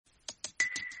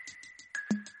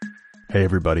Hey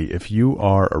everybody, if you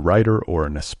are a writer or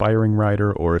an aspiring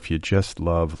writer, or if you just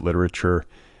love literature,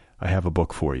 I have a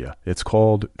book for you. It's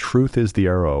called Truth is the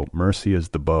Arrow, Mercy is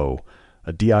the Bow,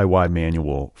 a DIY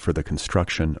manual for the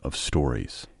construction of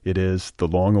stories. It is the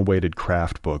long-awaited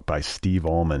craft book by Steve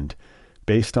Almond,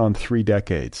 based on 3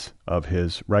 decades of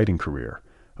his writing career,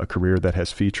 a career that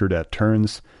has featured at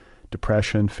turns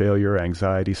depression, failure,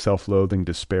 anxiety, self-loathing,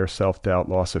 despair, self-doubt,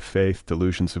 loss of faith,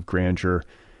 delusions of grandeur,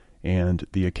 and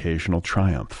the occasional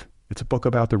triumph. It's a book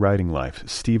about the writing life.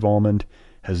 Steve Almond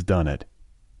has done it.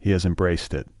 He has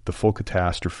embraced it, the full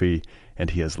catastrophe, and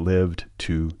he has lived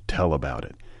to tell about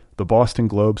it. The Boston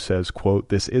Globe says, quote,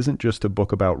 "This isn't just a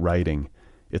book about writing,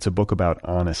 it's a book about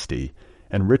honesty."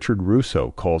 And Richard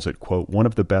Russo calls it, quote, "one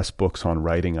of the best books on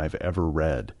writing I've ever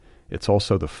read. It's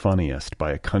also the funniest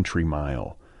by a country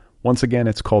mile." Once again,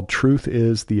 it's called Truth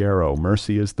is the Arrow,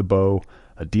 Mercy is the Bow,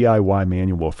 a DIY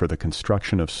manual for the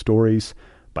construction of stories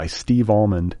by Steve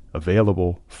Almond,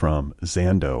 available from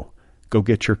Zando. Go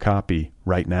get your copy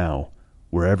right now,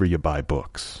 wherever you buy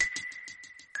books.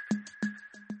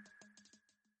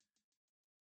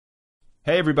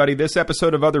 Hey everybody, this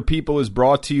episode of Other People is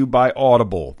brought to you by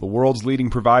Audible, the world's leading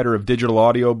provider of digital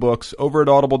audiobooks. Over at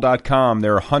audible.com,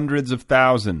 there are hundreds of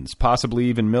thousands, possibly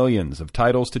even millions, of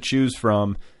titles to choose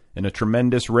from in a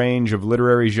tremendous range of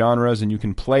literary genres, and you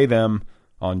can play them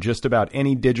on just about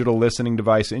any digital listening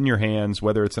device in your hands,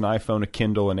 whether it's an iPhone, a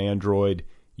Kindle, an Android,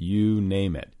 you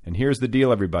name it. And here's the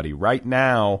deal, everybody. Right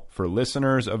now, for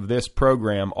listeners of this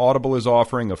program, Audible is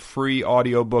offering a free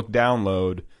audiobook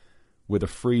download with a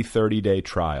free 30-day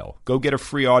trial. Go get a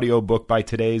free audiobook by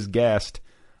today's guest,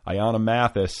 Ayana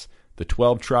Mathis, The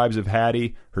 12 Tribes of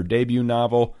Hattie, her debut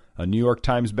novel, a New York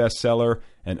Times bestseller,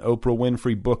 and Oprah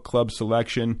Winfrey Book Club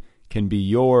selection can be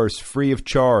yours free of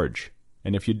charge.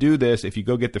 And if you do this, if you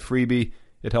go get the freebie,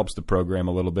 it helps the program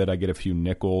a little bit. I get a few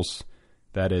nickels.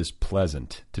 That is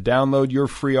pleasant. To download your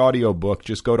free audiobook,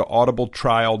 just go to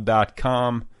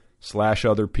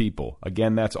audibletrial.com/otherpeople.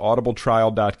 Again, that's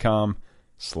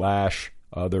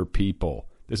audibletrial.com/otherpeople.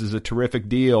 This is a terrific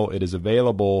deal. It is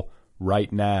available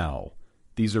right now.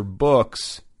 These are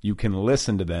books. You can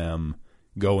listen to them.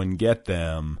 Go and get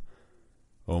them.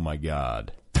 Oh my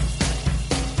God.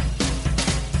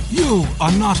 You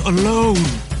are not alone.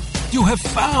 You have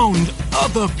found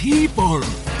other people.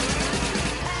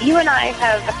 You and I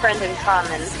have a friend in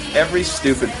common. Every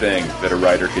stupid thing that a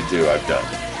writer could do, I've done.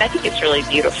 I think it's really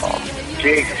beautiful.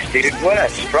 Jesus, dude, what a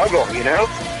struggle, you know?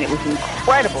 It was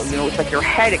incredible. You know, it's like your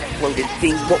head exploded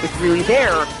seeing what was really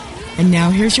there. And now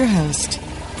here's your host,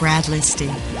 Brad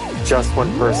Listy. Just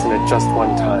one person at just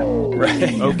one time.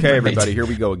 Right. Okay, everybody, here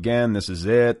we go again. This is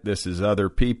it. This is Other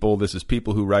People. This is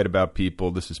people who write about people.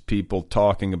 This is people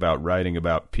talking about writing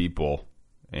about people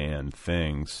and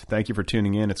things. Thank you for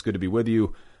tuning in. It's good to be with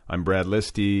you. I'm Brad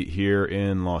Listy here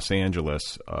in Los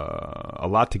Angeles. A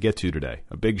lot to get to today.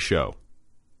 A big show.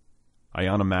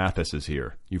 Ayana Mathis is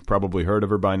here. You've probably heard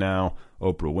of her by now.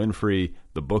 Oprah Winfrey,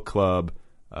 The Book Club,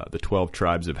 The 12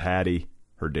 Tribes of Hattie,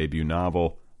 her debut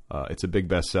novel. It's a big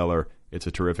bestseller. It's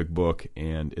a terrific book,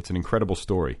 and it's an incredible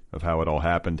story of how it all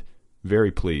happened. Very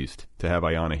pleased to have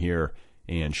Ayana here,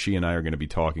 and she and I are going to be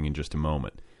talking in just a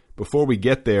moment. Before we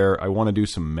get there, I want to do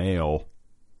some mail.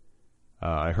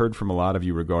 I heard from a lot of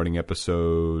you regarding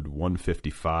episode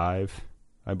 155,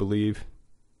 I believe.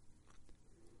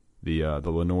 The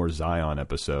Lenore Zion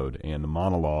episode and the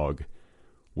monologue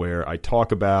where I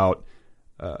talk about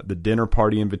the dinner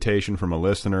party invitation from a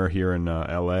listener here in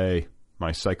L.A.,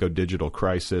 my psychodigital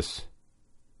crisis,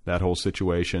 that whole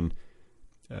situation,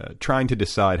 trying to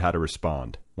decide how to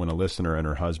respond when a listener and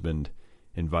her husband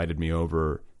invited me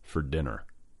over for dinner.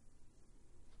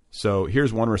 So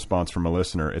here's one response from a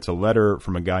listener. It's a letter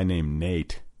from a guy named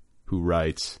Nate who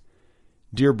writes,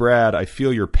 "Dear Brad, I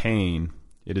feel your pain.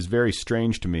 It is very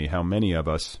strange to me how many of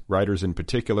us, writers in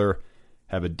particular,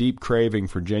 have a deep craving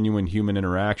for genuine human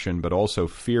interaction, but also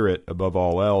fear it above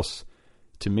all else.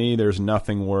 To me, there's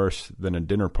nothing worse than a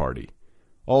dinner party.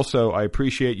 Also, I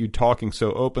appreciate you talking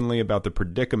so openly about the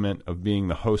predicament of being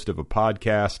the host of a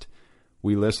podcast.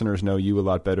 We listeners know you a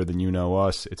lot better than you know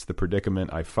us. It's the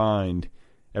predicament I find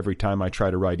every time I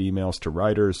try to write emails to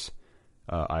writers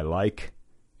I like.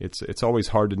 It's always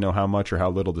hard to know how much or how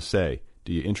little to say.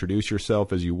 Do you introduce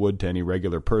yourself as you would to any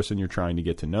regular person you're trying to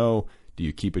get to know? Do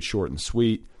you keep it short and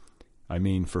sweet? I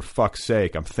mean, for fuck's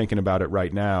sake, I'm thinking about it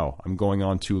right now. I'm going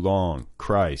on too long.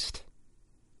 Christ."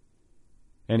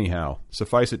 Anyhow,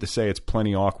 suffice it to say it's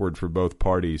plenty awkward for both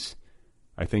parties.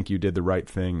 I think you did the right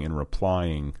thing in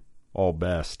replying. All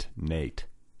best, Nate.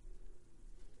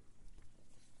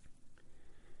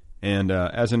 And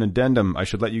as an addendum, I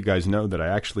should let you guys know that I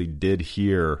actually did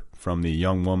hear from the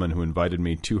young woman who invited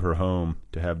me to her home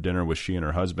to have dinner with she and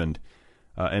her husband.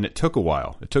 And it took a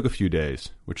while. It took a few days,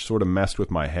 which sort of messed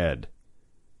with my head.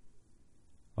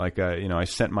 Like, I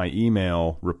sent my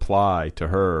email reply to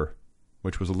her,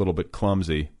 which was a little bit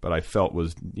clumsy, but I felt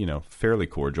was, fairly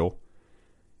cordial.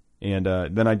 And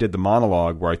then I did the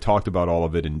monologue where I talked about all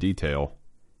of it in detail,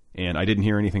 and I didn't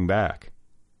hear anything back.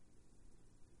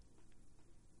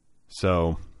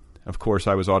 So, of course,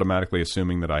 I was automatically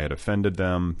assuming that I had offended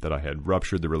them, that I had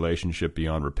ruptured the relationship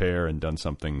beyond repair and done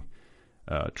something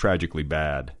tragically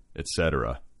bad,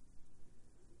 etc.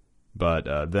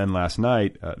 But then last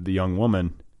night, the young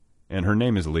woman, and her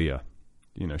name is Leah,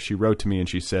 she wrote to me and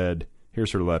she said,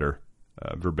 here's her letter,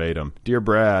 verbatim. Dear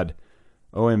Brad,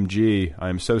 OMG, I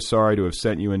am so sorry to have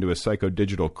sent you into a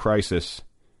psychodigital crisis,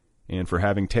 and for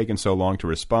having taken so long to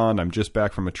respond. I'm just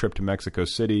back from a trip to Mexico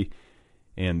City,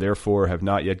 and therefore have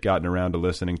not yet gotten around to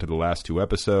listening to the last 2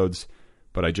 episodes,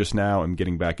 but I just now am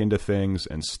getting back into things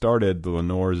and started the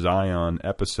Lenore Zion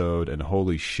episode, and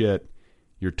holy shit,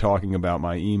 you're talking about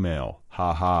my email.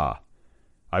 Ha ha.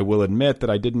 I will admit that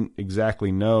I didn't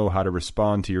exactly know how to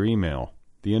respond to your email.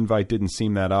 The invite didn't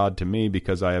seem that odd to me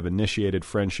because I have initiated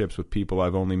friendships with people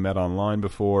I've only met online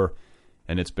before,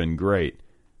 and it's been great.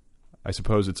 I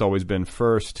suppose it's always been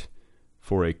first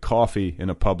for a coffee in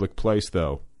a public place,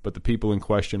 though. But the people in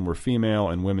question were female,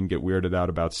 and women get weirded out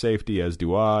about safety, as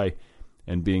do I.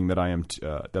 And being that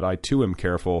I too am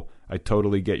careful, I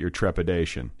totally get your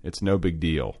trepidation. It's no big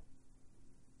deal.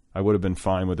 I would have been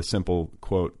fine with a simple,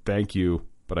 quote, thank you,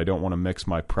 but I don't want to mix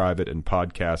my private and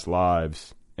podcast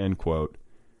lives, end quote.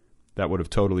 That would have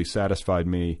totally satisfied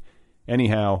me.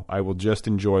 Anyhow, I will just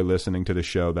enjoy listening to the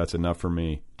show. That's enough for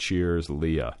me. Cheers,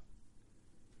 Leah.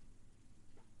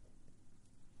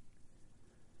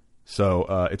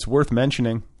 So it's worth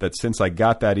mentioning that since I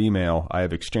got that email, I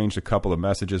have exchanged a couple of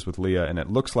messages with Leah, and it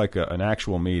looks like an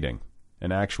actual meeting.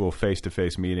 An actual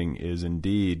face-to-face meeting is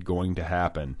indeed going to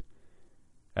happen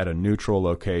at a neutral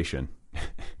location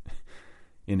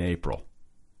in April.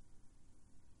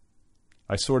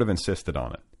 I sort of insisted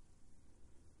on it.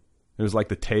 It was like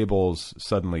the tables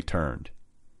suddenly turned.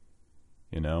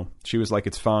 She was like,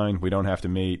 it's fine, we don't have to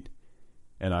meet.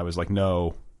 And I was like,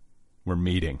 no, we're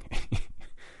meeting.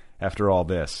 After all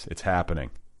this, it's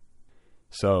happening.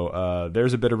 So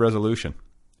there's a bit of resolution,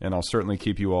 and I'll certainly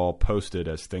keep you all posted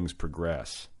as things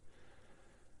progress.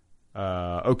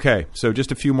 Okay, so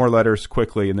just a few more letters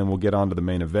quickly, and then we'll get on to the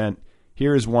main event.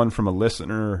 Here is one from a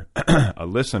listener,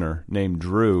 named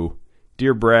Drew.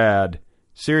 Dear Brad,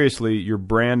 seriously, your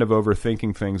brand of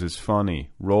overthinking things is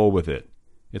funny. Roll with it.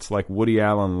 It's like Woody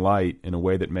Allen light in a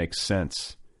way that makes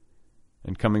sense.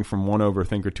 And coming from one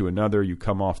overthinker to another, you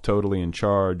come off totally in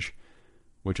charge,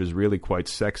 which is really quite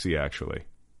sexy, actually.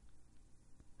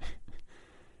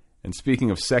 And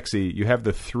speaking of sexy, you have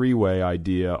the 3-way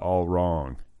idea all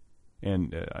wrong.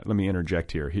 And let me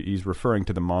interject here. He's referring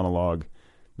to the monologue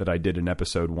that I did in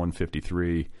episode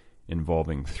 153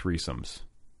 involving threesomes.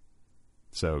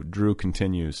 So Drew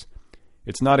continues,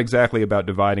 it's not exactly about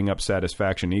dividing up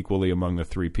satisfaction equally among the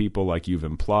 3 people like you've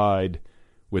implied,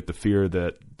 with the fear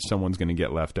that someone's going to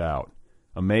get left out.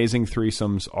 Amazing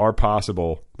threesomes are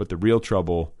possible, but the real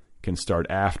trouble can start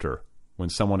after, when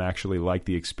someone actually liked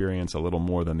the experience a little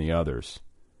more than the others.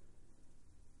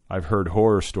 I've heard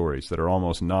horror stories that are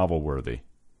almost novel-worthy.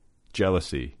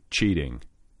 Jealousy, cheating,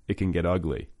 it can get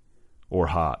ugly, or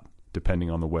hot, depending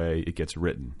on the way it gets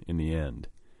written in the end.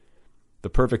 The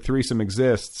perfect threesome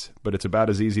exists, but it's about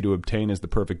as easy to obtain as the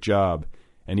perfect job,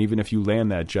 and even if you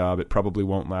land that job, it probably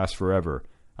won't last forever.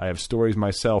 I have stories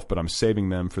myself, but I'm saving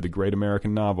them for the great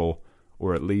American novel,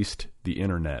 or at least the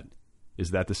internet.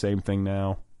 Is that the same thing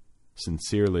now?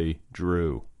 Sincerely,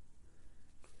 Drew.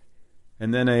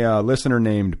 And then a listener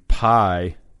named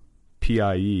Pi,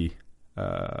 P-I-E,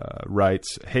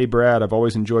 writes, Hey Brad, I've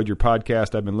always enjoyed your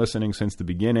podcast. I've been listening since the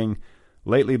beginning.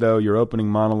 Lately, though, your opening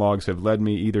monologues have led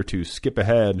me either to skip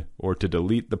ahead or to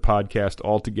delete the podcast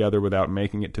altogether without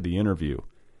making it to the interview.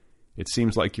 It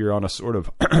seems like you're on a sort of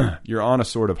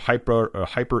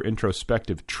hyper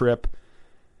introspective trip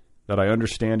that I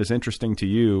understand is interesting to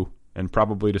you and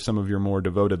probably to some of your more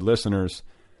devoted listeners,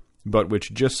 but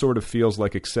which just sort of feels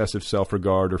like excessive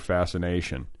self-regard or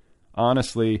fascination.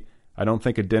 Honestly, I don't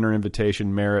think a dinner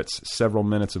invitation merits several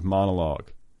minutes of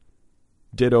monologue.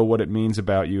 Ditto what it means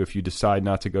about you if you decide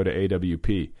not to go to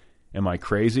AWP. Am I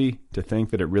crazy to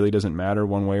think that it really doesn't matter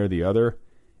one way or the other?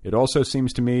 It also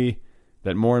seems to me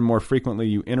that more and more frequently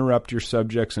you interrupt your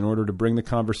subjects in order to bring the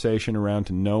conversation around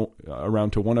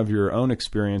to one of your own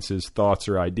experiences, thoughts,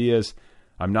 or ideas.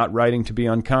 I'm not writing to be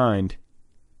unkind.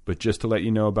 but just to let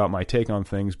you know about my take on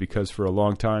things, because for a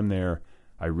long time there,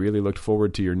 I really looked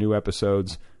forward to your new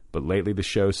episodes, but lately the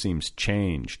show seems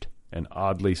changed and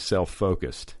oddly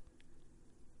self-focused.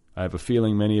 I have a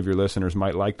feeling many of your listeners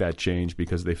might like that change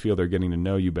because they feel they're getting to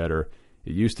know you better.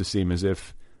 It used to seem as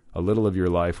if a little of your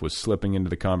life was slipping into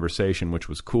the conversation, which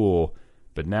was cool,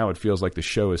 but now it feels like the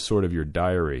show is sort of your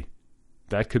diary.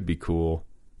 That could be cool,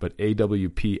 but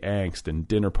AWP angst and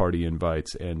dinner party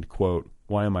invites and, quote,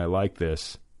 why am I like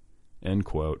this, end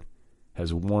quote,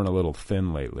 has worn a little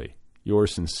thin lately.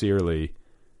 Yours sincerely,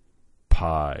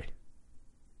 Pie.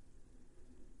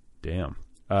 Damn.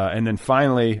 And then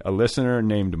finally, a listener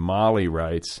named Molly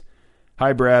writes,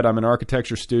 Hi, Brad. I'm an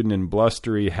architecture student in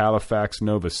blustery Halifax,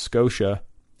 Nova Scotia,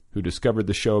 who discovered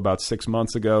the show about 6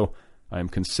 months ago. I am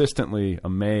consistently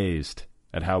amazed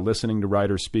at how listening to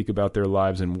writers speak about their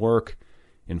lives and work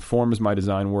informs my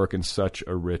design work in such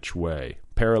a rich way.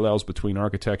 Parallels between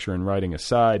architecture and writing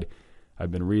aside,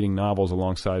 I've been reading novels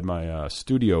alongside my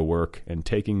studio work and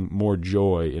taking more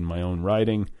joy in my own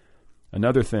writing.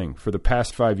 Another thing, for the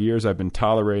past 5 years, I've been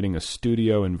tolerating a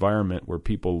studio environment where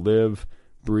people live,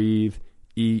 breathe,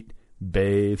 eat,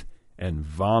 bathe, and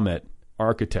vomit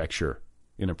architecture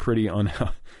in a pretty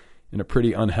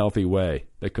unhealthy way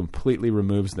that completely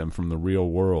removes them from the real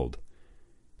world.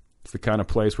 It's the kind of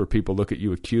place where people look at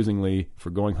you accusingly for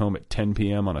going home at 10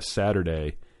 p.m. on a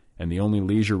Saturday, and the only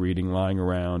leisure reading lying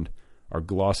around are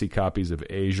glossy copies of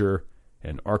Azure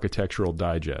and Architectural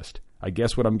Digest. I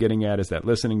guess what I'm getting at is that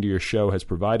listening to your show has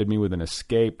provided me with an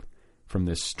escape from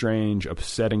this strange,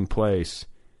 upsetting place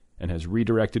and has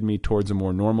redirected me towards a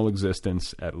more normal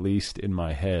existence, at least in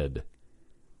my head.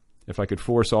 If I could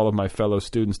force all of my fellow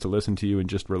students to listen to you and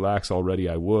just relax already,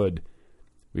 I would.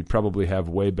 We'd probably have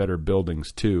way better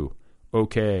buildings, too.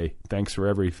 Okay, thanks for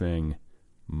everything,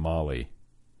 Molly.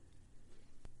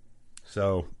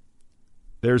 So,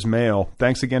 there's mail.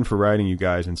 Thanks again for writing, you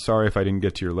guys, and sorry if I didn't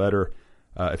get to your letter.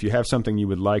 If you have something you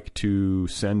would like to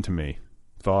send to me,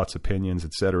 thoughts, opinions,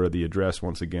 etc., the address,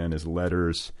 once again, is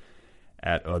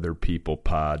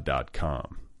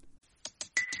letters@otherpeoplepod.com.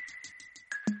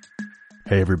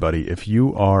 Hey, everybody. If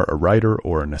you are a writer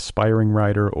or an aspiring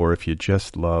writer, or if you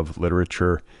just love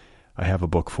literature, I have a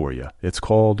book for you. It's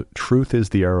called Truth is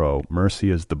the Arrow, Mercy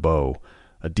is the Bow,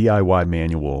 a DIY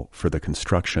manual for the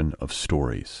construction of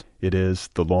stories. It is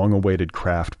the long-awaited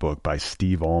craft book by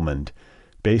Steve Almond,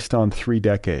 based on 3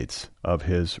 decades of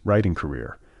his writing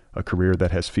career, a career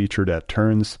that has featured at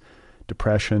turns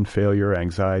depression, failure,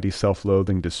 anxiety,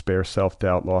 self-loathing, despair,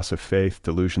 self-doubt, loss of faith,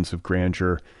 delusions of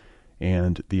grandeur,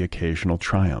 and the occasional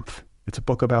triumph. It's a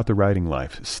book about the writing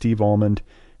life. Steve Almond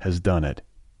has done it.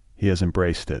 He has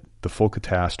embraced it, the full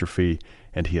catastrophe,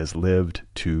 and he has lived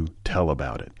to tell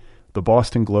about it. The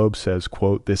Boston Globe says,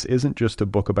 quote, this isn't just a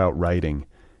book about writing,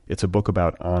 it's a book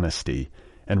about honesty.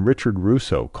 And Richard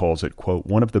Russo calls it, quote,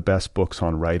 one of the best books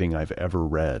on writing I've ever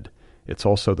read. It's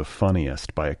also the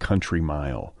funniest by a country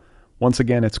mile. Once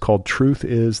again, it's called Truth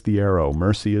is the Arrow,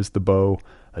 Mercy is the Bow,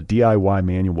 a DIY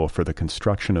manual for the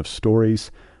construction of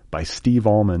stories by Steve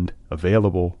Almond,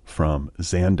 available from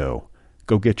Zando.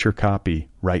 Go get your copy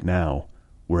right now,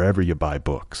 wherever you buy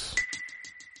books.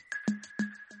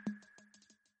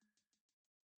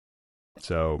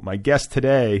 So my guest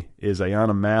today is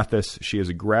Ayana Mathis. She is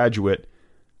a graduate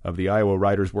of the Iowa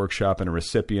Writers Workshop and a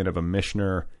recipient of a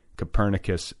Mishner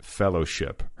Copernicus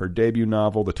Fellowship. Her debut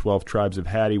novel, The 12 Tribes of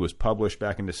Hattie, was published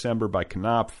back in December by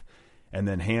Knopf and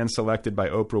then hand-selected by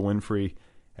Oprah Winfrey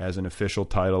as an official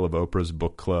title of Oprah's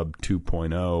Book Club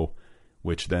 2.0,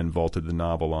 which then vaulted the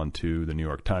novel onto the New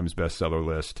York Times bestseller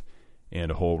list and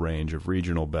a whole range of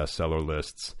regional bestseller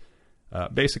lists.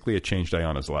 Basically, it changed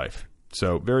Ayana's life.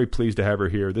 So very pleased to have her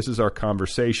here. This is our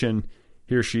conversation.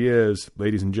 Here she is,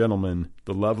 ladies and gentlemen,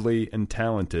 the lovely and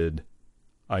talented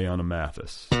Ayana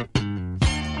Mathis.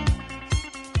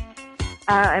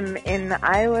 I'm in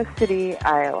Iowa City,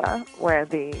 Iowa, where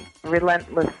the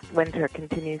relentless winter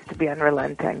continues to be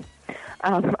unrelenting.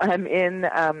 I'm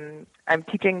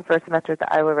teaching first semester at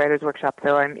the Iowa Writers Workshop,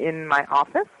 so I'm in my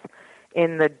office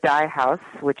in the Dye House,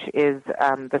 which is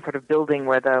the sort of building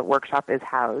where the workshop is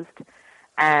housed.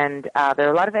 And there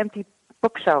are a lot of empty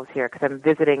bookshelves here because I'm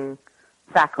visiting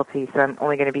faculty, so I'm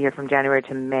only going to be here from January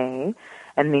to May.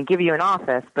 And they give you an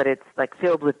office, but it's like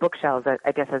filled with bookshelves.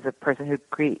 I guess as a person who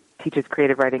teaches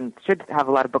creative writing should have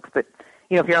a lot of books, but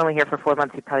you know, if you're only here for 4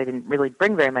 months, you probably didn't really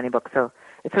bring very many books. So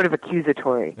it's sort of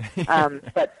accusatory.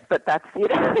 But that's, you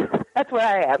know, that's where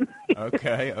I am.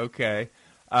 Okay.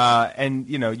 And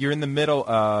you know, you're in the middle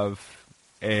of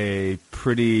a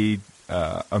pretty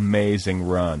amazing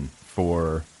run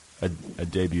for a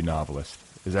debut novelist.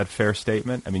 Is that a fair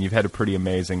statement? I mean, you've had a pretty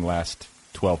amazing last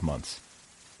 12 months.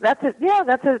 That's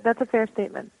a fair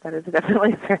statement. That is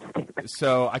definitely a fair statement.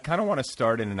 So I kind of want to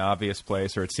start in an obvious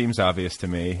place, or it seems obvious to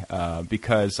me,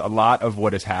 because a lot of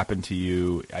what has happened to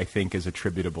you, I think, is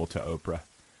attributable to Oprah.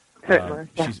 Certainly.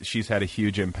 Yeah. She's had a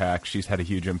huge impact. She's had a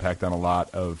huge impact on a lot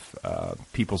of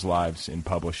people's lives in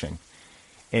publishing.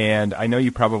 And I know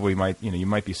you probably might, you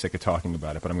might be sick of talking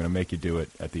about it, but I'm going to make you do it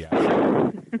at the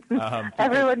outset.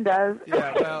 Everyone does.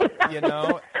 Yeah,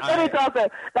 well, but it's also,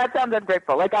 that sounds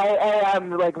ungrateful. Like I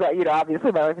am like,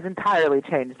 obviously my life is entirely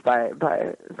changed by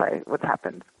what's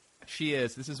happened. She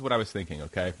is. This is what I was thinking.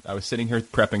 Okay, I was sitting here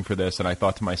prepping for this, and I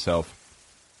thought to myself,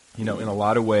 in a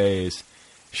lot of ways,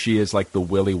 she is like the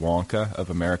Willy Wonka of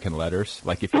American letters.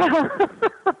 Like if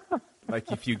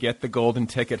you get the golden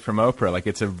ticket from Oprah, like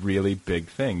it's a really big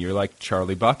thing. You're like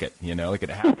Charlie Bucket, like it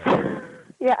happened.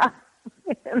 Yeah,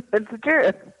 it's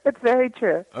true. It's very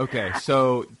true. Okay,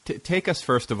 so take us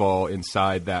first of all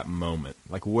inside that moment.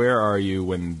 Like, where are you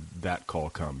when that call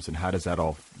comes, and how does that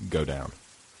all go down?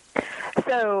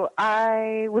 So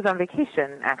I was on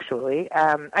vacation, actually.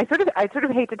 I sort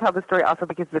of hate to tell the story also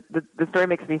because the story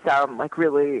makes me sound like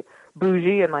really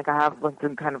bougie and like I have like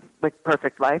some kind of like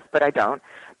perfect life, but I don't.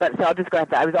 But so I'll just go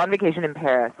ahead. I was on vacation in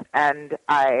Paris, and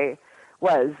I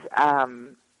was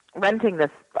renting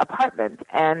this apartment.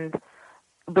 And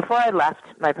before I left,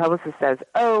 my publicist says,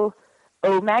 "Oh,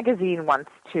 magazine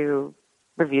wants to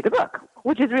review the book,"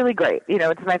 which is really great.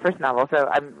 It's my first novel, so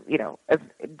I'm,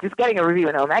 just getting a review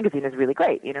in O magazine is really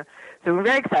great. So we're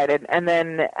very excited. And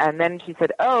then she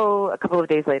said, a couple of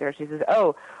days later, she says,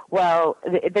 well,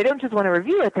 they don't just want to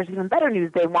review it. There's even better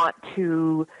news. They want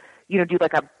to, do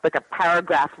like a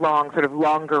paragraph long, sort of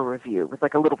longer review with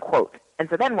like a little quote. And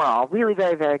so then we're all really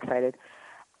very, very excited.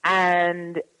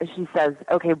 And she says,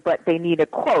 okay, but they need a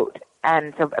quote.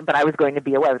 And so, but I was going to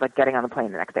be away. I was like getting on the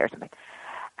plane the next day or something.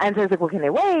 And so I was like, well, can they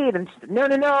wait? And she said,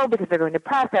 no, because they're going to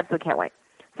press. They absolutely can't wait.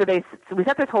 So we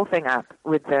set this whole thing up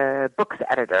with the books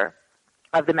editor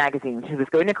of the magazine. She was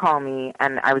going to call me,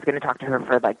 and I was going to talk to her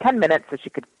for like 10 minutes so she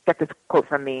could get this quote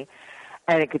from me,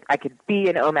 and I could be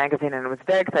in O magazine, and I was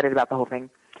very excited about the whole thing,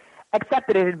 except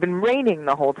that it had been raining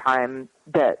the whole time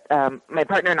that my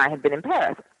partner and I had been in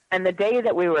Paris. And the day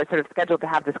that we were sort of scheduled to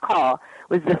have this call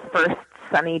was the first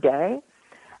sunny day.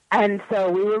 And so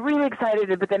we were really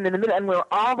excited, but then in the middle, and we were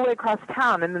all the way across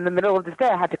town, and in the middle of this day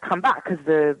I had to come back because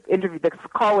the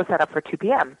call was set up for 2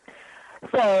 p.m.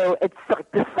 So it's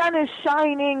like the sun is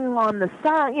shining on the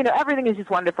sun, everything is just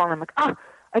wonderful. And I'm like,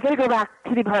 I got to go back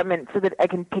to the apartment so that I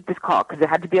can take this call because it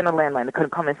had to be on a landline. I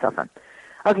couldn't call my cell phone.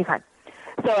 Okay, fine.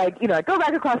 So I go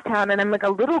back across town, and I'm like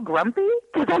a little grumpy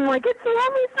because I'm like, it's a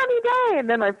lovely sunny day. And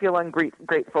then I feel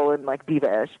ungrateful and like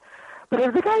diva-ish. But I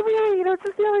was like, I really, it's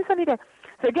just a lovely sunny day.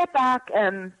 So I get back,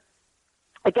 and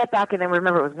then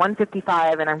remember it was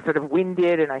 1:55, and I'm sort of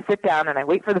winded, and I sit down, and I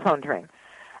wait for the phone to ring.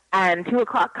 And 2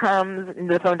 o'clock comes, and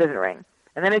the phone doesn't ring.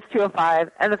 And then it's 2:05,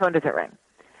 and the phone doesn't ring.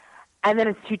 And then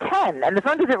it's 2:10, and the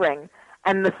phone doesn't ring.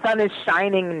 And the sun is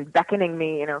shining and beckoning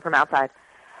me, from outside.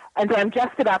 And so I'm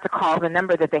just about to call the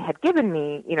number that they had given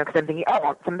me, because I'm thinking,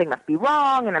 something must be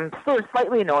wrong, and I'm sort of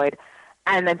slightly annoyed.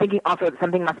 And I'm thinking also that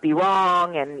something must be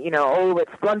wrong, and,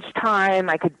 it's lunchtime,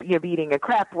 I could be eating a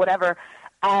crepe, whatever.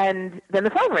 And then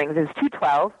the phone rings. It's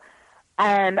 2:12,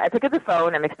 and I pick up the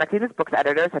phone. I'm expecting this book's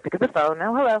editor, so I pick up the phone.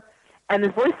 Oh, hello. And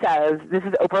this voice says, this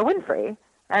is Oprah Winfrey.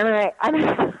 And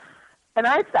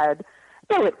I said,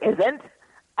 no, it isn't.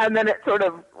 And then it sort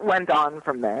of went on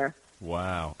from there.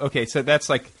 Wow. Okay, so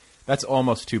that's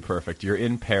almost too perfect. You're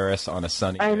in Paris on a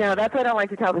sunny day. I know. That's why I don't like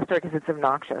to tell the story because it's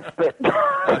obnoxious. But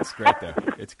that's great, though.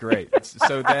 It's great.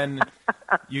 So then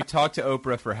you talked to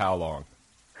Oprah for how long?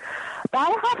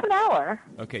 About half an hour.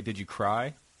 Okay. Did you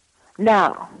cry?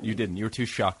 No. You didn't. You were too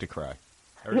shocked to cry.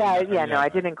 No, I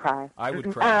didn't cry. I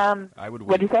would cry. I would weep.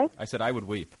 What did you say? I said I would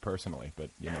weep personally, but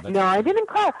No, I didn't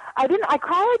cry. I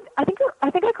cried. I think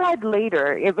I cried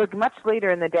later. It was much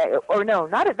later in the day, or no,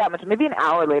 not that much. Maybe an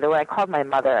hour later when I called my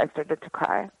mother, I started to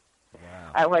cry.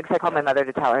 Wow. I called my mother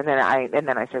to tell her, and then I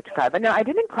started to cry. But no, I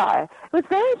didn't cry. It was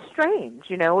very strange.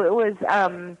 It was.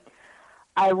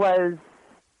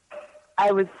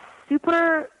 I was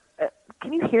super.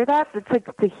 Can you hear that? It's like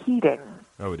the heating.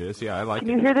 Oh, it is? Yeah, I like it.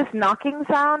 Can you hear this knocking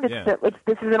sound?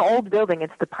 This is an old building.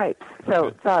 It's the pipes. So,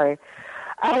 okay. Sorry.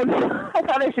 I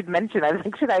thought I should mention it. I was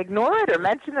like, should I ignore it or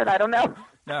mention it? I don't know.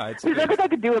 No, it's There's nothing I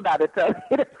could do about it. So,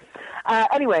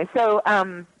 anyway,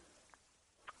 it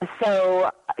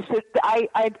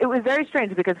was very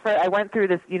strange because I went through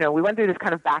this, we went through this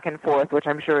kind of back and forth, which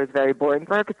I'm sure is very boring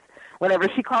for her. whenever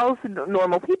she calls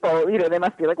normal people, they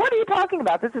must be like, what are you talking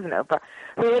about? This isn't Oprah.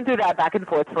 So we went through that back and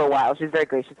forth for a while. She was very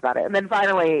gracious about it. And then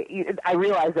finally, I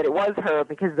realized that it was her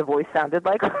because the voice sounded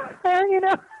like her, I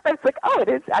was like, oh, it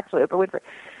is actually Oprah Winfrey.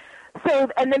 So,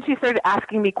 and then she started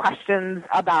asking me questions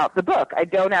about the book.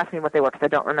 Don't ask me what they were because I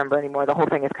don't remember anymore. The whole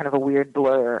thing is kind of a weird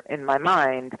blur in my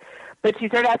mind. But she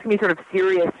started asking me sort of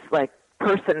serious,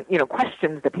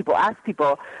 questions that people ask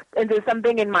people. And there's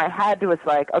something in my head was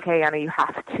like, okay, Anna, you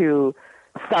have to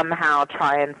somehow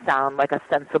try and sound like a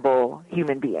sensible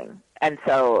human being. And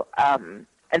so I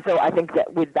think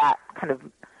that with that kind of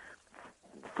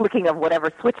flicking of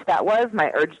whatever switch that was,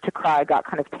 my urge to cry got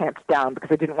kind of tamped down because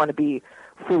I didn't want to be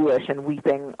foolish and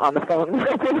weeping on the phone.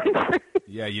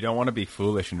 Yeah, you don't want to be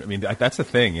foolish. I mean, that's the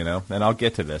thing, and I'll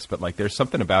get to this, but there's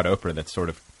something about Oprah that's sort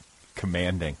of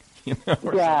commanding.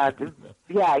 Yeah,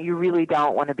 you really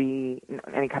don't want to be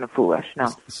any kind of foolish,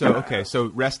 no.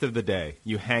 So rest of the day,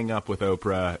 you hang up with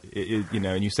Oprah,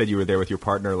 and you said you were there with your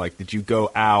partner. Did you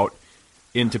go out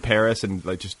into Paris and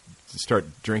just start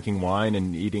drinking wine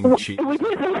and eating cheese? We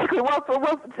did basically.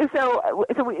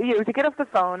 So we to get off the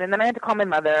phone, and then I had to call my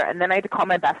mother, and then I had to call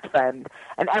my best friend,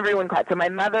 and everyone cried. So my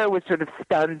mother was sort of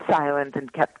stunned silent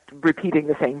and kept repeating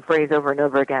the same phrase over and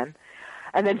over again.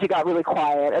 And then she got really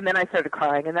quiet, and then I started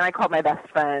crying, and then I called my best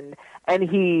friend, and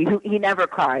he never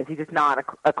cries. He's just not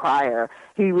a crier.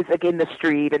 He was in the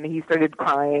street, and he started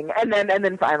crying, and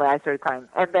then finally I started crying.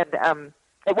 And then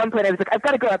at one point I was like, I've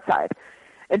got to go outside.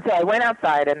 And so I went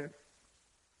outside, and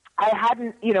I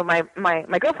hadn't,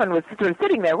 my girlfriend was sort of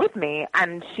sitting there with me,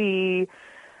 and she,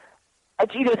 so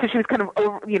she was kind of,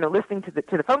 listening to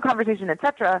the phone conversation,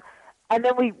 etc. And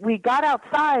then we got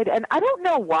outside, and I don't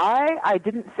know why I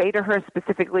didn't say to her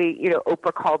specifically,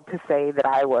 Oprah called to say that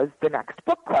I was the next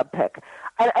book club pick.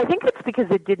 I think it's because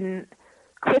it didn't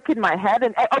click in my head,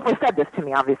 and Oprah said this to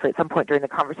me, obviously, at some point during the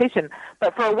conversation,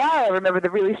 but for a while I remember the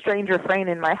really strange refrain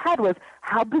in my head was,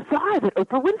 how bizarre that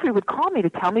Oprah Winfrey would call me to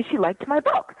tell me she liked my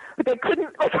book. But I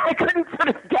couldn't sort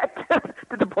of get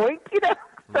to the point,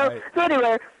 Right. So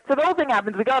anyway, so the whole thing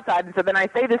happens, we go outside, and so then I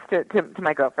say this to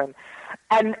my girlfriend,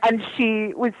 and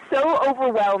she was so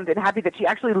overwhelmed and happy that she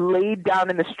actually laid down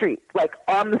in the street,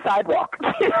 on the sidewalk.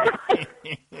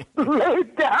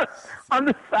 Laid down on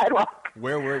the sidewalk.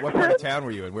 What part of town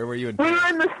were you in? Where were you in? We were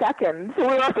in the second, so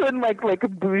we were also in a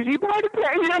bougie part of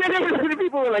town. And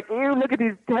people were like, "Ew, look at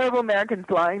these terrible Americans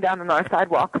lying down on our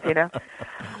sidewalks," And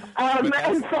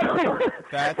so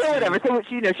whatever. So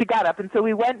she got up, and so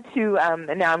we went to.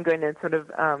 And now I'm going to sort of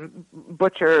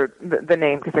butcher the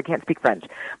name because I can't speak French.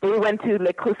 But we went to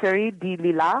Le Closerie de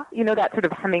Lila. That sort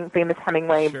of famous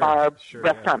Hemingway bar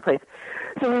restaurant place.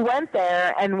 So we went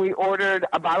there, and we ordered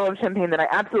a bottle of champagne that I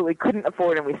absolutely couldn't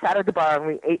afford, and we sat at the bar, and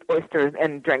we ate oysters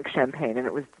and drank champagne, and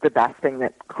it was the best thing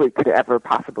that Chloe could ever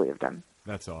possibly have done.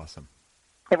 That's awesome.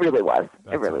 It really was.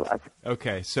 It really was.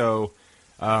 Okay, so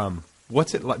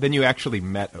what's it like? Then you actually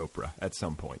met Oprah at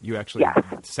some point. You actually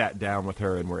sat down with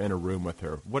her and were in a room with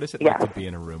her. What is it like to be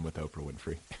in a room with Oprah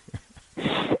Winfrey?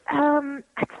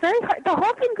 It's very hard. The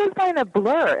whole thing goes by in a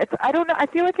blur. I don't know. I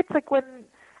feel like it's like when...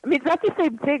 it's not the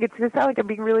same thing. It's going to sound like I'm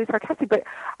being really sarcastic, but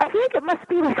I feel like it must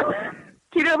be like,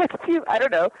 if you, I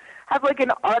don't know, have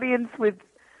an audience with,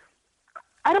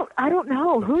 I don't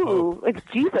know who,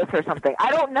 Jesus or something. I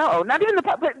don't know. Not even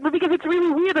but because it's really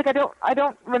weird. I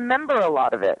don't remember a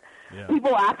lot of it. Yeah.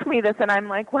 People ask me this, and I'm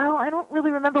like, well, I don't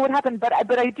really remember what happened, but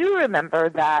I do remember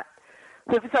that.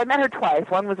 So I met her twice.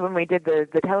 One was when we did the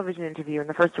television interview, and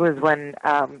the first was when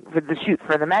with the shoot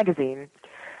for the magazine.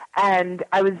 And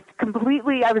I was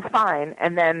fine.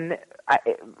 And then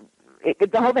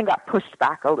the whole thing got pushed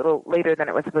back a little later than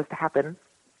it was supposed to happen.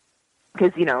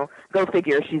 Because, go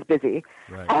figure, she's busy.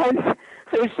 Right. And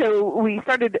so we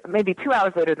started maybe 2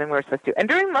 hours later than we were supposed to. And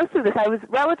during most of this, I was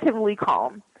relatively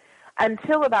calm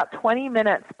until about 20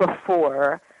 minutes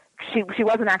before she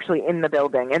wasn't actually in the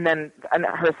building. And then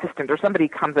her assistant or somebody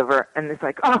comes over and is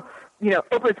like, oh,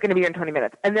 Oprah's going to be here in 20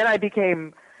 minutes. And then I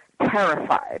became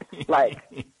terrified,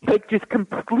 just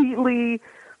completely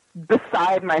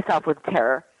beside myself with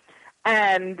terror,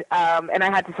 and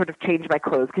I had to sort of change my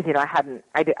clothes because I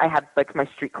had my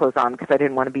street clothes on because I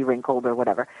didn't want to be wrinkled or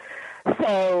whatever.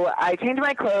 So I changed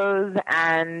my clothes,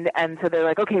 and so they're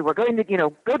like, okay, we're going to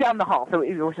go down the hall. So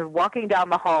we were sort of walking down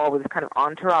the hall with this kind of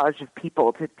entourage of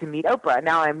people to meet Oprah.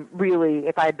 Now I'm really,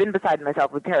 if I had been beside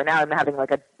myself with terror, now I'm having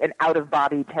an out of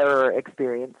body terror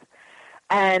experience.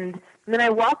 And then I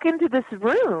walk into this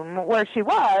room where she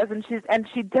was, and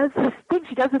she does this thing.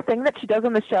 She does the thing that she does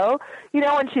on the show,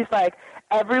 and she's like,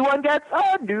 everyone gets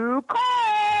a new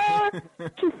car.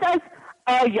 She says,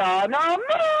 Ayana,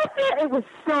 it was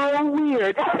so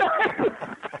weird.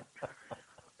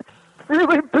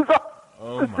 really bizarre.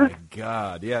 Oh my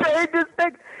God! Yeah. Very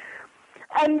distinct.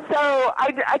 And so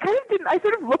I kind of didn't. I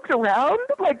sort of looked around,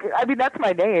 like, I mean, that's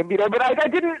my name, but I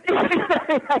didn't.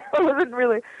 I wasn't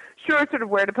really sure sort of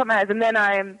where to put my eyes. And then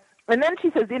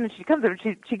she says, she comes over.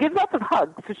 She gives lots of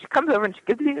hugs. So she comes over and she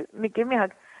gives me a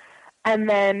hug. And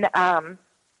then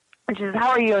and she says, "How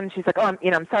are you?" And she's like, "Oh,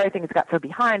 I'm sorry, things got so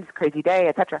behind. It's a crazy day,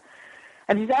 etc."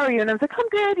 And she says, "How are you?" And I was like, "I'm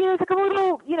good." It's like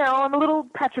I'm a little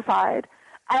petrified.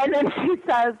 And then she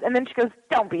says, and then she goes,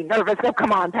 "Don't be nervous. Oh,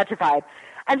 come on, petrified."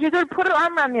 And she sort of put her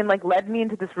arm around me and like led me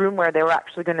into this room where they were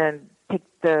actually going to take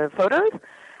the photos.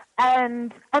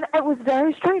 And it was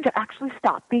very strange. I actually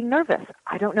stopped being nervous.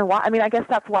 I don't know why. I mean, I guess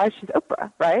that's why she's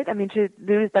Oprah, right? I mean,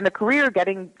 there's been a career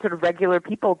getting sort of regular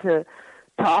people to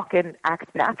talk and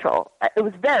act natural. It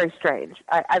was very strange.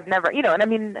 I've never, and I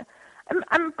mean,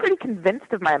 I'm pretty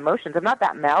convinced of my emotions. I'm not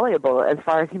that malleable as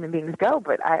far as human beings go,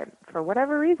 but for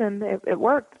whatever reason, it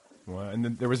worked. Well, and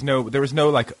then there was no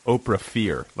like Oprah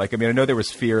fear. Like, I mean, I know there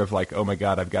was fear of like, oh my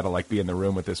God, I've got to like be in the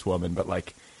room with this woman, but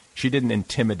like, she didn't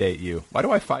intimidate you. Why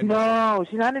do I find No,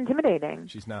 she's not intimidating.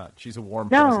 She's not. She's a warm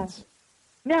presence.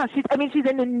 No, she's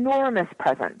an enormous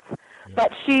presence. Yeah.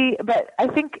 But I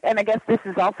think, and I guess this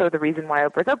is also the reason why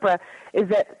Oprah's Oprah, is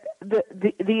that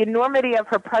the enormity of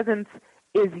her presence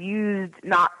is used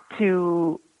not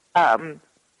to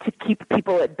keep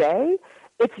people at bay.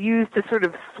 It's used to sort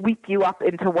of sweep you up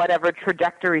into whatever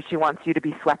trajectory she wants you to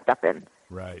be swept up in.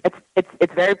 Right.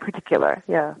 It's very particular.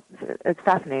 Yeah, it's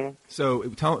fascinating. So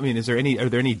are there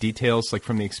any details like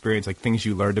from the experience, like things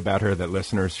you learned about her that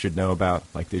listeners should know about?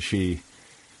 Like, did she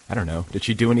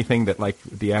do anything that like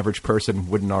the average person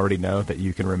wouldn't already know that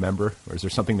you can remember, or is there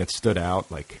something that stood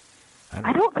out? Like,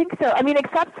 I don't think so. I mean,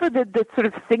 except for the sort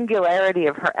of singularity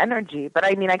of her energy. But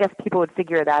I mean, I guess people would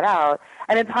figure that out.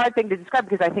 And it's a hard thing to describe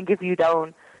because I think if you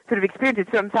don't sort of experience it,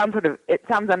 it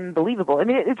sounds unbelievable. I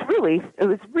mean, it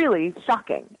was really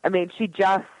shocking. I mean, you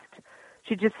just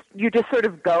sort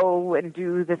of go and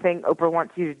do the thing Oprah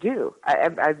wants you to do.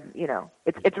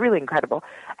 It's really incredible.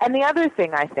 And the other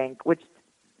thing I think, which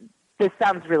this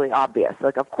sounds really obvious,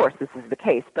 like of course this is the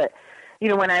case, but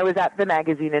when I was at the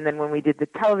magazine and then when we did the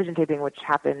television taping, which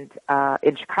happened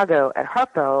in Chicago at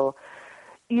Harpo,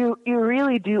 you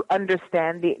really do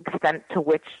understand the extent to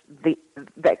which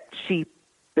that she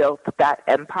built that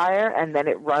empire, and then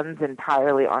it runs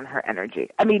entirely on her energy.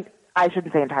 I mean, I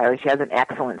shouldn't say entirely. She has an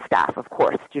excellent staff, of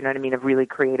course. Do you know what I mean? Of really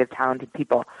creative, talented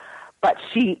people. But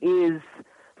she is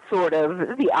sort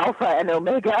of the alpha and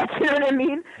omega, do you know what I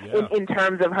mean? Yeah. In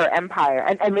terms of her empire.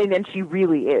 And she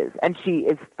really is. And she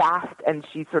is fast, and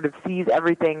she sort of sees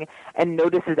everything and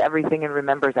notices everything and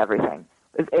remembers everything.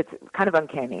 It's kind of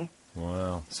uncanny.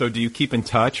 Wow. So do you keep in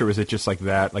touch, or is it just like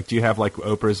that? Like, do you have like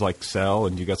Oprah's like cell,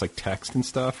 and do you guys like text and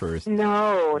stuff, or is...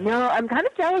 No. I'm kind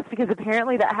of jealous because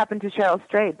apparently that happened to Cheryl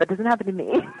Strayed, but doesn't happen to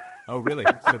me. Oh, really?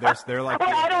 So they're like...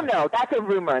 Well, I don't know. That's a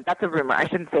rumor. I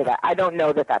shouldn't say that. I don't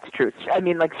know that that's true. I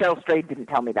mean, like, Cheryl Strayed didn't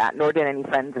tell me that, nor did any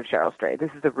friends of Cheryl Strayed.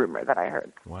 This is a rumor that I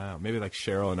heard. Wow. Maybe like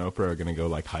Cheryl and Oprah are going to go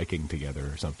like hiking together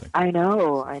or something. I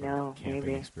know. Camping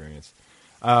maybe. Experience.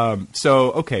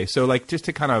 So like just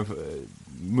to kind of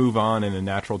move on in a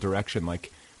natural direction,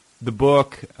 like the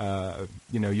book,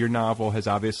 your novel has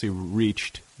obviously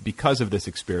reached, because of this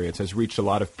experience, has reached a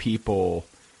lot of people,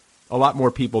 a lot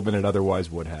more people than it otherwise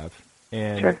would have.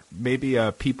 And sure. Maybe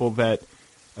people that,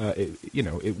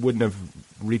 it wouldn't have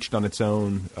reached on its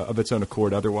own, of its own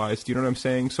accord otherwise. Do you know what I'm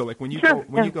saying? So like when you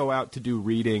you go out to do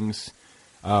readings,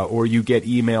 or you get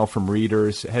email from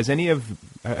readers, have any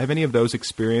of those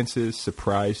experiences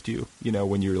surprised you?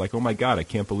 When you're like, oh my God, I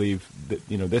can't believe that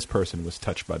this person was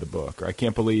touched by the book, or I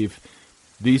can't believe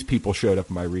these people showed up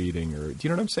in my reading, or do you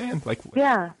know what I'm saying? Like,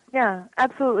 yeah,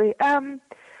 absolutely.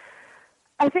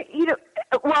 I think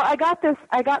well, I got this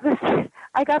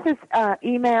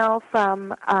email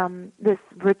from this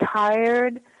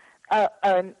retired.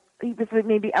 This was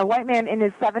maybe a white man in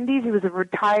his 70s. He was a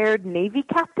retired Navy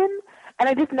captain. And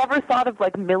I just never thought of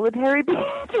like military people,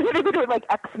 like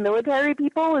ex-military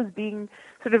people as being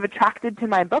sort of attracted to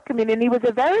my book. I mean, and he was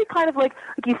a very kind of like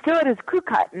he still had his crew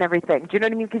cut and everything. Do you know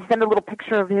what I mean? Because he sent a little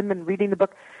picture of him and reading the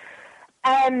book.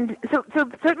 And so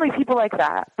certainly people like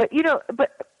that. But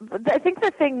I think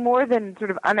the thing more than sort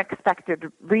of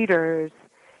unexpected readers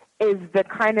is the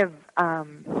kind of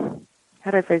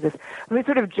how do I phrase this? The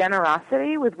sort of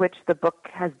generosity with which the book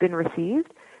has been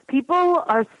received. People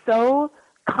are so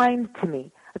kind to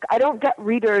me. Like, I don't get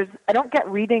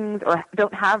readings, or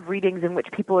don't have readings in which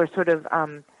people are sort of,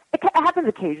 it happens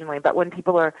occasionally, but when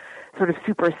people are sort of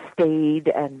super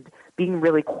staid and being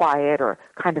really quiet or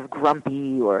kind of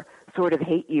grumpy or sort of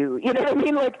hate you. You know what I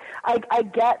mean? Like, I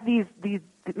get these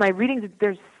my readings,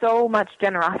 there's so much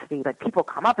generosity. Like, people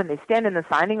come up and they stand in the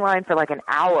signing line for like an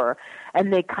hour,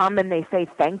 and they come and they say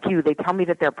thank you. They tell me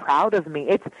that they're proud of me.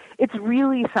 It's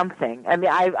really something. I mean,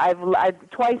 I've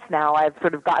twice now I've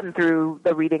sort of gotten through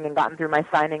the reading and gotten through my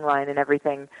signing line and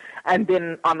everything, and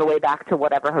been on the way back to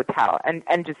whatever hotel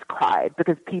and just cried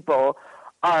because people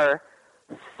are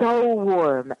so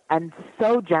warm and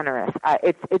so generous.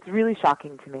 It's really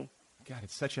shocking to me. God,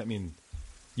 it's such a, I mean,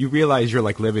 you realize you're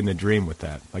like living the dream with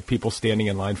that. Like people standing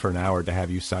in line for an hour to have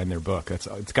you sign their book.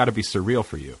 It's got to be surreal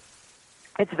for you.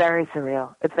 It's very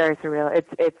surreal. It's very surreal.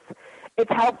 It's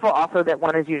helpful also that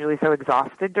one is usually so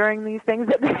exhausted during these things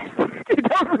that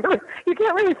you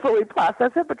can't really fully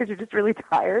process it because you're just really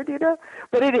tired, you know.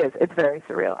 But it's very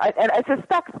surreal. And I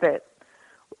suspect that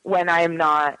when I am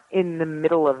not in the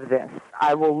middle of this,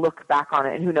 I will look back on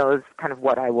it and who knows kind of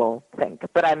what I will think.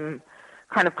 But I'm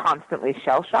kind of constantly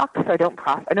shell-shocked, so I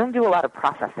don't do a lot of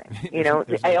processing, you know.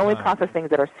 I only process things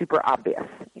that are super obvious,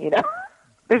 you know.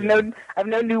 I have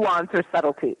no nuance or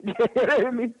subtlety. You know what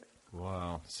I mean?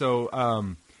 Wow. So,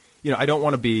 you know, I don't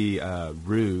want to be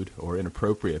rude or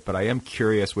inappropriate, but I am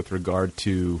curious with regard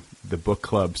to the book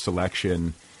club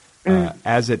selection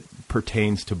as it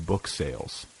pertains to book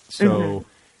sales. So,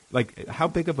 like, how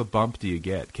big of a bump do you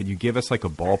get? Can you give us like a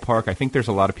ballpark? I think there's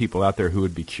a lot of people out there who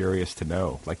would be curious to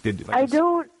know. I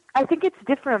think it's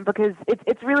different because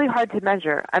it's really hard to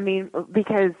measure. I mean,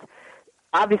 because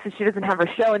obviously she doesn't have her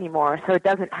show anymore, so it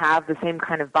doesn't have the same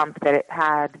kind of bump that it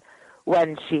had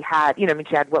when she had, you know, I mean,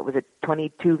 she had, what was it,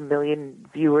 22 million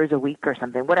viewers a week or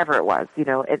something, whatever it was, you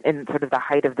know, in sort of the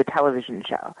height of the television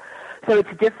show. So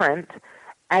it's different.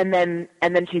 And then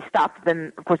she stopped.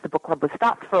 Then, of course, the book club was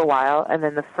stopped for a while. And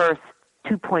then the first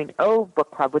 2.0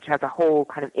 book club, which has a whole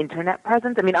kind of internet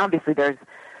presence. I mean, obviously there's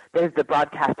the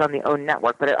broadcast on the OWN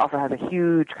network, but it also has a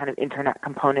huge kind of internet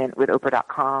component with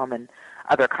Oprah.com and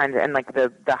other kinds of, and like the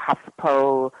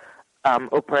HuffPo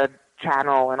Oprah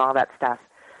channel and all that stuff.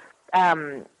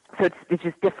 So it's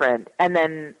just different. And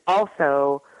then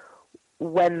also,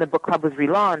 when the book club was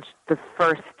relaunched, the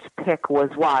first pick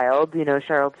was Wild, you know,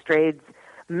 Cheryl Strayed's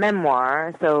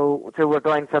memoir. So we're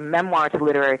going from memoir to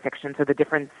literary fiction. So the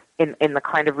difference in the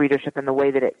kind of readership and the way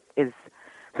that it is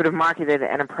sort of marketed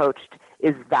and approached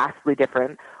is vastly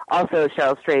different. Also,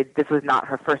 Cheryl Strayed, this was not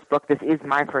her first book. This is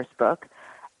my first book.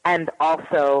 And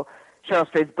also, Cheryl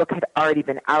Strayed's book had already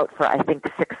been out for, I think,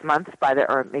 6 months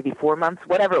or maybe 4 months,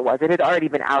 whatever it was. It had already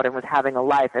been out and was having a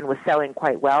life and was selling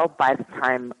quite well by the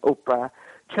time Oprah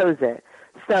chose it.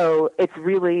 So it's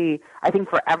really, I think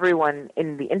for everyone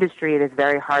in the industry, it is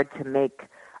very hard to make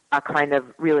a kind of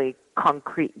really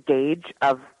concrete gauge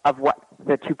of what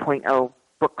the 2.0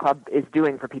 book club is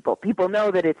doing for people. People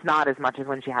know that it's not as much as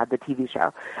when she had the TV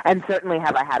show. And certainly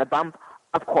have I had a bump?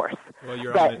 Of course. Well,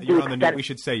 we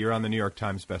should say you're on the New York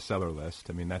Times bestseller list.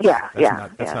 I mean, that's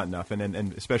not nothing,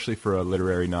 and especially for a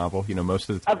literary novel, you know, most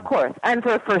of the time. Of course, and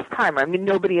for a first timer. I mean,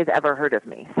 nobody has ever heard of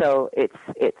me, so it's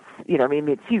you know, I mean,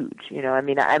 it's huge. You know, I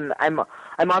mean, I'm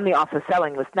on the author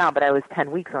selling list now, but I was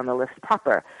 10 weeks on the list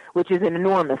proper, which is an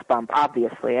enormous bump,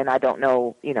 obviously, and I don't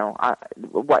know, you know,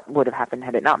 what would have happened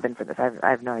had it not been for this. I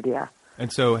have no idea. And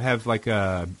so, have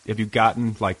you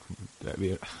gotten like,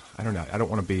 I don't know, I don't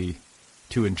want to be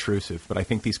too intrusive, but I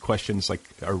think these questions like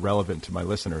are relevant to my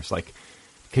listeners. Like,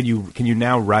 can you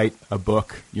now write a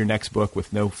book, your next book,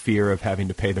 with no fear of having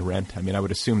to pay the rent? I mean, I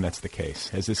would assume that's the case.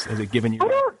 Has it given you?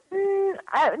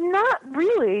 Not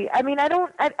really. I mean,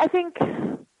 I think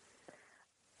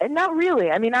not really.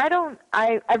 I mean,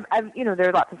 I've you know, there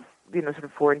are lots of, you know, sort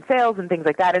of foreign sales and things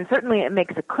like that, and certainly it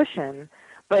makes a cushion.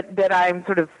 But that I'm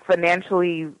sort of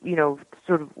financially, you know,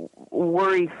 sort of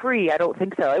worry-free, I don't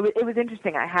think so. It was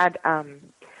interesting. I had,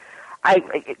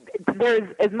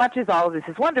 there's, as much as all of this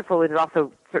is wonderful, it is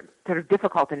also sort of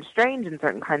difficult and strange in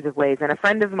certain kinds of ways. And a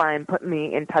friend of mine put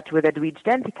me in touch with Edwidge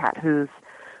Denticat, who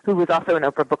was also an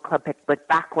Oprah book club pick, but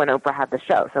back when Oprah had the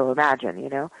show. So imagine, you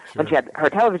know, when she had her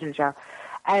television show.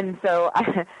 And so,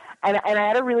 I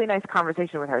had a really nice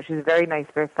conversation with her. She's a very nice,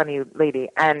 very funny lady.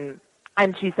 And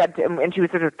she said to him, and she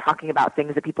was sort of talking about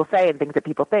things that people say and things that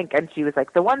people think. And she was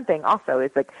like, the one thing also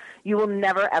is like, you will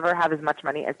never ever have as much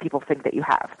money as people think that you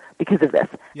have because of this.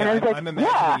 Yeah, and I was like, I'm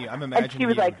imagining and she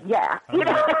was like, yeah. You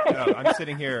know? I'm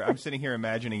sitting here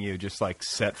imagining you just like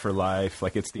set for life.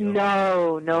 Like it's the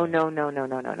No. Well,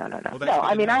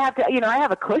 I mean, I have to, you know, I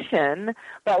have a cushion,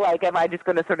 but like, am I just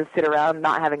going to sort of sit around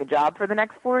not having a job for the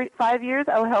next 5 years?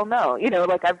 Oh, hell no. You know,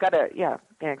 like I've got to, yeah,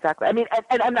 exactly. I mean,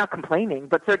 and I'm not complaining,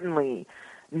 but certainly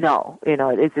no, you know,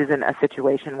 it isn't a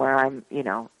situation where I'm, you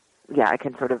know, yeah, I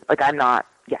can sort of, like, I'm not,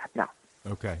 yeah, no.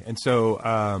 Okay. And so,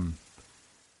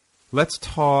 Let's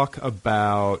talk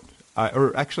about,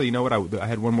 or actually, you know what? I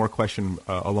had one more question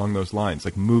along those lines.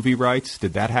 Like movie rights,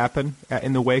 did that happen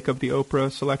in the wake of the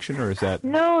Oprah selection, or is that?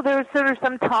 No, there was sort of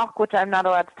some talk, which I'm not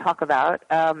allowed to talk about,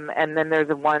 and then there's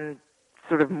one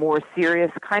sort of more serious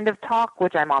kind of talk,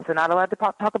 which I'm also not allowed to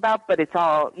talk about. But it's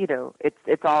all,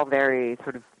 it's all very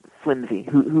sort of flimsy.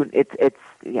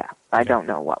 I don't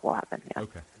know what will happen. Yeah.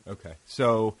 Okay.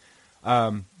 So.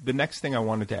 The next thing I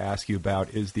wanted to ask you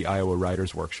about is the Iowa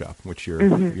Writers Workshop, which you're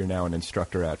now an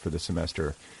instructor at for the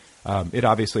semester. It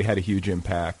obviously had a huge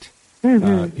impact.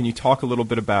 Can you talk a little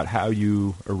bit about how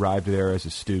you arrived there as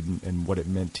a student and what it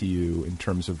meant to you in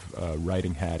terms of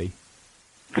writing Hattie?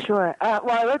 Sure. Well,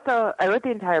 I wrote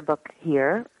the entire book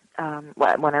here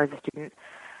when I was a student.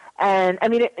 And I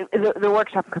mean, the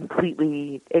workshop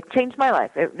it changed my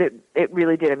life. It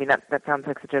really did. I mean, that sounds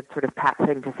like such a sort of pat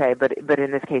thing to say, but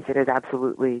in this case, it is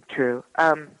absolutely true.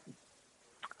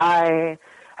 I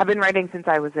have been writing since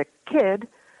I was a kid,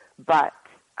 and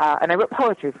I wrote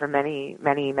poetry for many,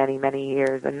 many, many, many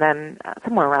years. And then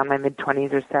somewhere around my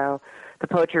mid-20s or so, the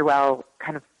poetry well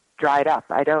kind of dried up.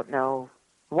 I don't know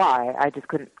why. I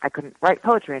couldn't write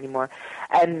poetry anymore.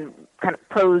 And kind of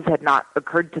prose had not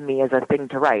occurred to me as a thing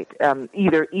to write,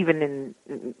 even in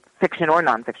fiction or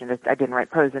nonfiction. I didn't write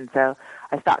prose, and so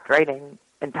I stopped writing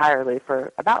entirely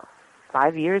for about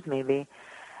 5 years maybe.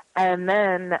 And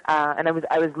then and I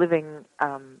was living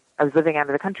out of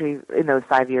the country in those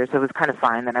 5 years, so it was kind of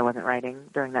fine that I wasn't writing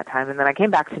during that time. And then I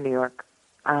came back to New York,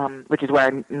 which is where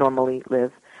I normally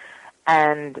live,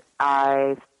 and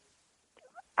I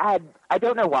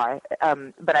don't know why,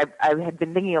 but I had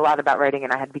been thinking a lot about writing,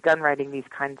 and I had begun writing these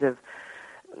kinds of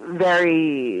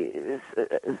very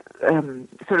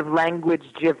sort of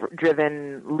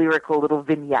language-driven, lyrical little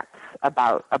vignettes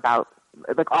about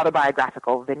like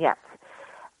autobiographical vignettes.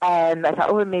 And I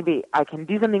thought, maybe I can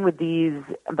do something with these,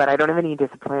 but I don't have any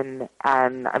discipline,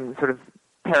 and I'm sort of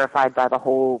terrified by the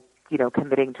whole,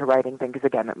 committing to writing thing, because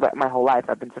again, my whole life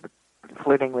I've been sort of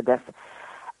flirting with this.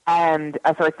 And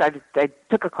so I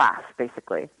took a class,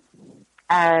 basically.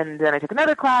 And then I took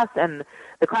another class, and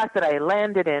the class that I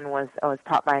landed in was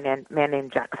taught by a man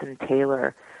named Jackson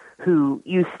Taylor, who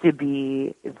used to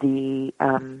be the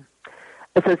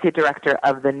associate director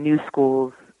of the New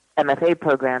Schools MFA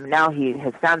program. Now he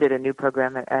has founded a new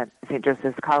program at St.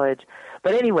 Joseph's College.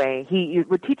 But anyway, he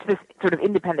would teach this sort of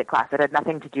independent class that had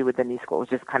nothing to do with the New School. It was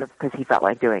just kind of because he felt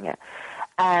like doing it.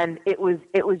 And it was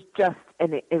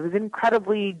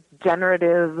incredibly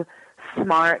generative,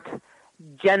 smart,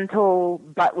 gentle,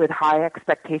 but with high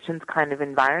expectations kind of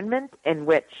environment in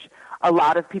which a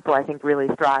lot of people, I think, really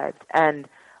thrived. And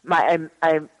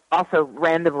I also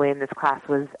randomly in this class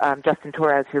was Justin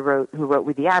Torres, who wrote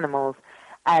With the Animals,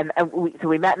 and so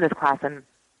we met in this class, and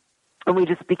we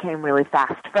just became really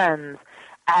fast friends.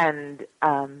 And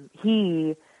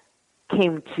he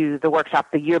came to the workshop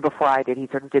the year before I did. He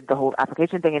sort of did the whole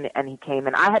application thing, and he came,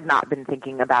 and I had not been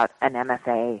thinking about an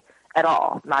MFA at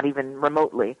all, not even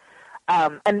remotely.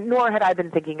 And nor had I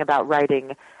been thinking about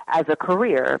writing as a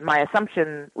career. My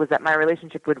assumption was that my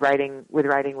relationship with writing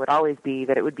would always be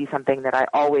that it would be something that I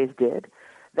always did,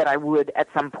 that I would at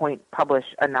some point publish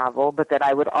a novel, but that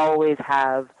I would always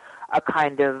have a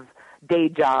kind of day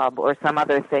job or some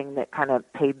other thing that kind of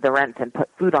paid the rent and put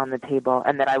food on the table,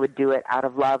 and that I would do it out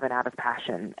of love and out of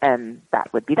passion, and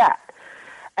that would be that.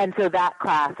 And so that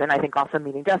class, and I think also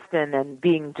meeting Justin and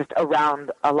being just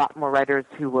around a lot more writers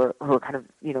who were kind of,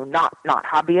 not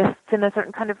hobbyists in a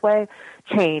certain kind of way,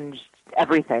 changed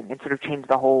everything and sort of changed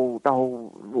the whole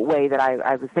way that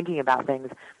I was thinking about things.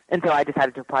 And so I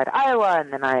decided to apply to Iowa,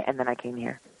 and then I came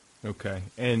here. Okay.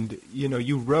 And,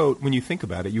 you wrote, when you think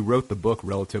about it, you wrote the book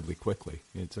relatively quickly.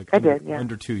 It's like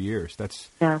under 2 years. That's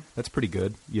pretty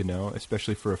good,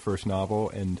 especially for a first novel.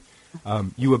 And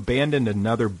you abandoned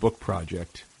another book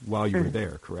project while you were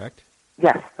there, correct?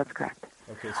 Yes, that's correct.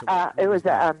 Okay. So it was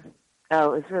bad.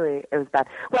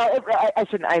 Well, I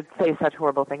shouldn't say such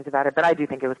horrible things about it, but I do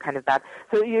think it was kind of bad.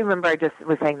 So you remember I just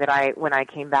was saying that when I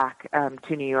came back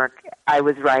to New York, I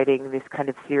was writing this kind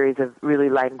of series of really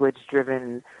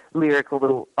language-driven, lyrical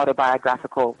little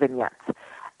autobiographical vignettes.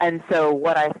 And so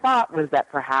what I thought was that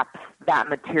perhaps that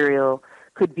material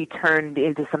could be turned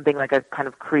into something like a kind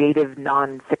of creative,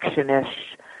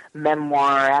 non-fiction-ish,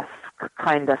 memoir-esque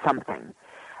kind of something.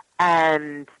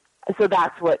 And so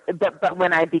that's but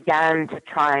when I began to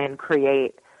try and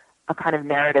create a kind of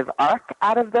narrative arc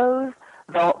out of those,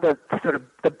 the sort of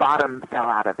the bottom fell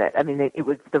out of it. I mean,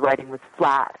 the writing was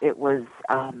flat. It was,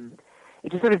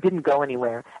 it just sort of didn't go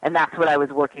anywhere. And that's what I was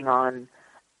working on.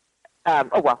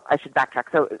 I should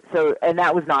backtrack. So, and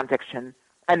that was nonfiction.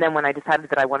 And then when I decided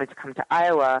that I wanted to come to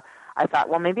Iowa, I thought,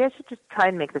 well, maybe I should just try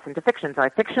and make this into fiction. So I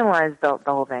fictionalized the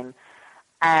whole thing,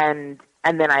 and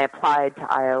then I applied to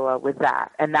Iowa with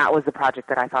that. And that was the project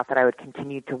that I thought that I would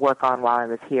continue to work on while I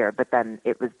was here, but then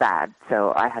it was bad,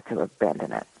 so I had to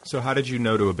abandon it. So how did you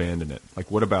know to abandon it? Like,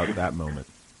 what about that moment?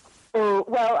 Well,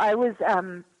 it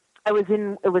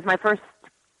was my first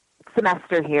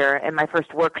semester here and my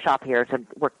first workshop here, to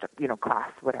work,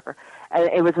 class, whatever. And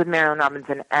it was with Marilyn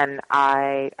Robinson, and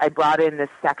I brought in this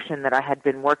section that I had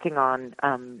been working on,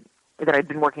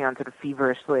 sort of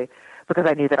feverishly, because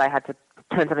I knew that I had to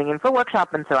turn something in for a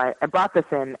workshop, and so I brought this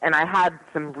in, and I had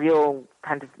some real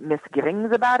kind of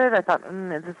misgivings about it. I thought,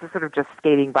 this is sort of just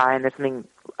skating by, and there's something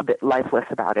a bit lifeless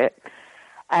about it.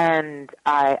 And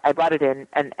I brought it in,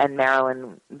 and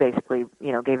Marilyn basically,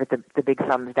 gave it the big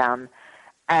thumbs down.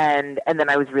 And then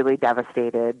I was really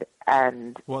devastated.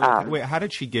 And wait, how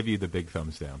did she give you the big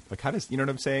thumbs down? Like, how does, you know what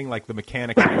I'm saying? Like the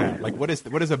mechanics of that. Like, what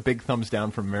does a big thumbs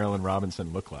down from Marilyn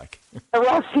Robinson look like?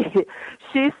 Well,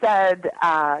 she said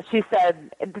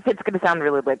it's going to sound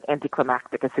really like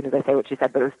anticlimactic as soon as I say what she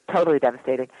said, but it was totally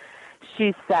devastating.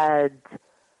 She said,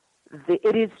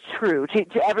 it is true.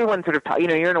 Everyone sort of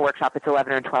you're in a workshop, it's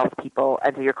 11 or 12 people,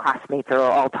 and so your classmates are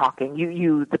all talking.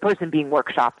 The person being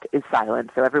workshopped is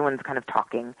silent, so everyone's kind of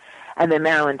talking. And then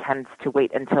Marilyn tends to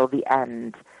wait until the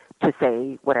end to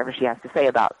say whatever she has to say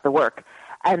about the work.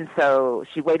 And so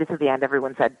she waited till the end.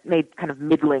 Everyone made kind of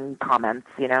middling comments,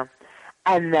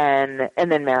 And then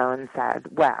Marilyn said,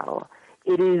 well,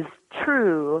 it is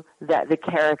true that the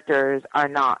characters are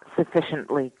not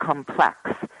sufficiently complex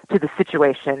to the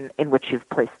situation in which you've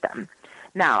placed them.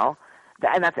 Now,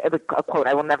 and that's a quote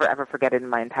I will never ever forget it in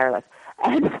my entire life.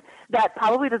 And that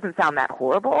probably doesn't sound that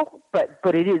horrible, but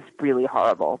it is really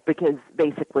horrible, because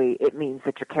basically it means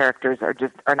that your characters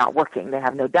are not working. They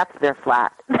have no depth. They're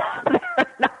flat. They're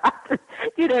not,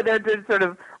 they're just sort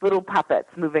of little puppets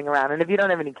moving around. And if you don't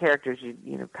have any characters,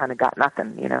 you kind of got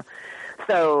nothing,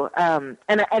 So,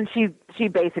 and she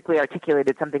basically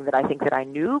articulated something that I think that I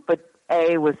knew, but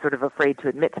A, was sort of afraid to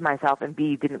admit to myself, and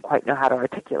B, didn't quite know how to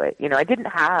articulate. I didn't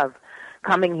have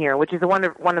coming here, which is one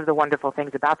of the wonderful things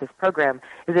about this program,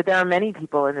 is that there are many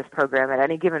people in this program at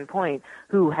any given point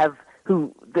who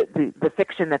the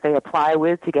fiction that they apply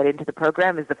with to get into the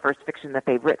program is the first fiction that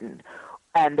they've written.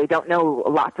 And they don't know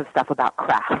lots of stuff about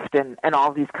craft and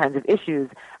all these kinds of issues,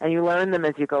 and you learn them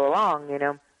as you go along,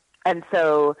 And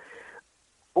so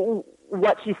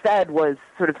what she said was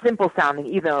sort of simple sounding,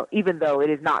 even though it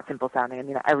is not simple sounding. I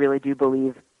mean, I really do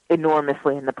believe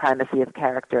enormously in the primacy of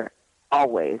character,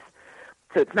 always.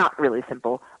 So it's not really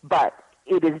simple, but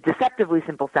it is deceptively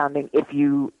simple sounding if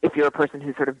you're a person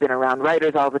who's sort of been around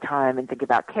writers all the time and think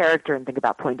about character and think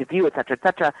about point of view, et cetera, et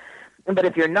cetera. But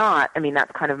if you're not, I mean,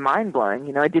 that's kind of mind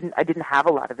blowing. I didn't have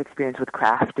a lot of experience with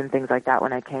craft and things like that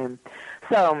when I came.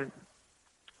 So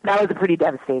that was a pretty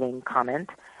devastating comment.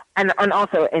 And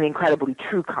also an incredibly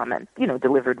true comment,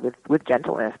 delivered with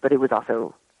gentleness, but it was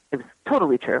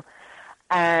totally true.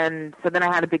 And so then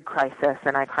I had a big crisis,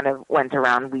 and I kind of went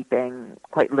around weeping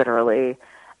quite literally.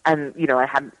 And, I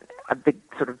had a big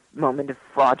sort of moment of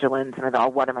fraudulence, and I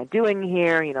thought, what am I doing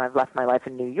here? I've left my life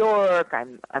in New York.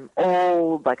 I'm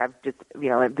old. Like, I've just,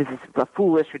 this is a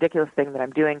foolish, ridiculous thing that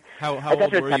I'm doing. How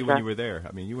old were you when you were there?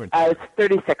 I mean, you weren't there. I was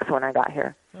 36 when I got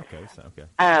here. Okay, so, okay.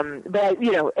 But,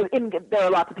 there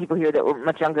are lots of people here that were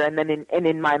much younger, and then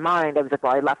in my mind, I was like,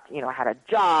 well, I left, I had a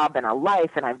job and a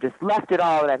life, and I've just left it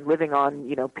all, and I'm living on,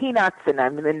 peanuts, and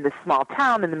I'm in this small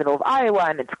town in the middle of Iowa,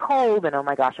 and it's cold, and oh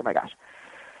my gosh.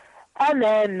 And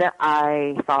then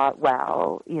I thought,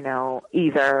 well,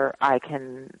 either I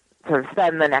can sort of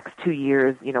spend the next 2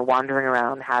 years, wandering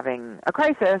around having a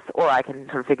crisis, or I can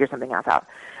sort of figure something else out.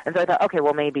 And so I thought, okay,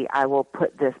 well, maybe I will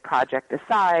put this project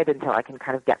aside until I can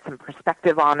kind of get some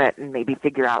perspective on it and maybe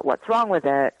figure out what's wrong with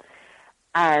it.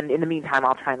 And in the meantime,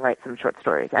 I'll try and write some short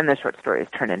stories. And the short stories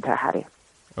turn into Hattie.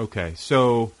 Okay,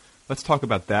 so let's talk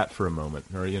about that for a moment,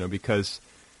 or because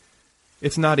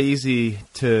it's not easy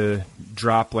to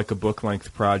drop like a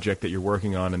book-length project that you're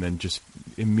working on and then just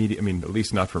at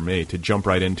least not for me, to jump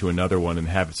right into another one and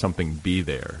have something be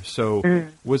there. So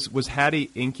was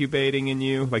Hattie incubating in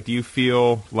you? Like, do you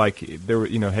feel like there,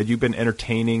 had you been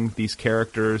entertaining these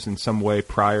characters in some way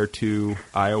prior to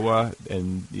Iowa,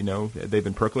 and they've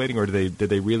been percolating, or did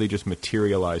they really just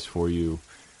materialize for you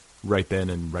right then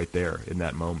and right there in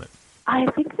that moment? I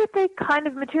think that they kind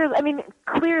of materialize. I mean,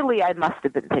 clearly I must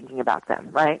have been thinking about them,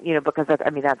 right? Because that's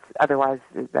otherwise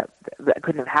that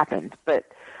couldn't have happened. But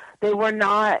they were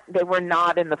not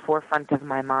in the forefront of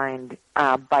my mind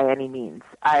by any means.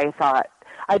 I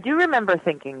do remember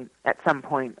thinking at some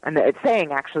point, and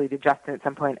saying actually to Justin at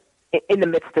some point, in the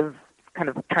midst of kind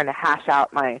of trying to hash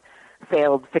out my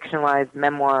failed fictionalized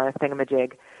memoir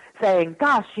thingamajig, saying,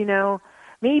 "Gosh,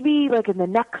 maybe like in the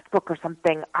next book or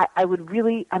something, I'm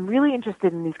really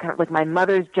interested in these kind of like my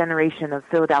mother's generation of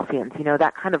Philadelphians,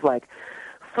 that kind of like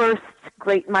first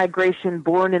great migration,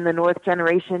 born in the North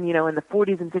generation, in the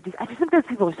 40s and 50s. I just think those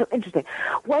people are so interesting.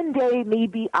 One day,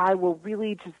 maybe I will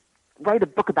really just write a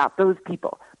book about those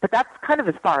people." But that's kind of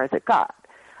as far as it got.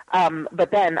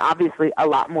 But then, obviously, a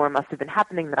lot more must have been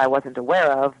happening that I wasn't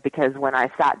aware of, because when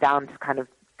I sat down to kind of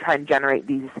try and generate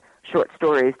these short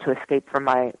stories to escape from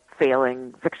my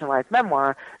failing fictionalized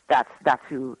memoir, that's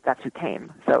who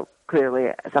came. So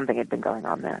clearly, something had been going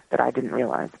on there that I didn't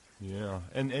realize. Yeah,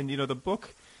 and the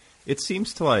book, it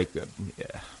seems to like,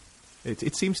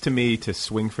 it seems to me to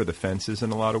swing for the fences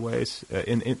in a lot of ways,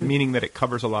 meaning that it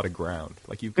covers a lot of ground.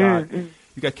 Like you've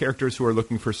got characters who are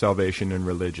looking for salvation in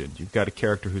religion. You've got a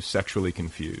character who's sexually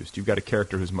confused. You've got a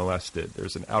character who's molested.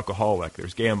 There's an alcoholic.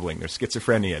 There's gambling. There's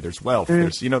schizophrenia. There's wealth.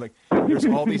 There's there's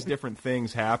all these different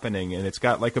things happening, and it's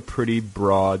got like a pretty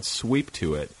broad sweep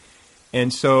to it.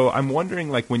 And so I'm wondering,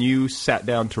 like, when you sat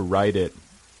down to write it,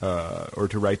 or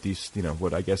to write these,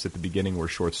 what I guess at the beginning were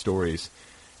short stories,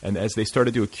 and as they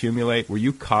started to accumulate, were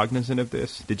you cognizant of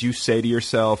this? Did you say to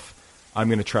yourself, I'm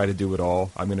going to try to do it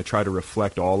all. I'm going to try to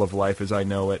reflect all of life as I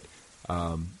know it.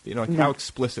 How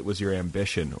explicit was your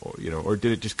ambition, or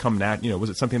did it just come was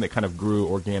it something that kind of grew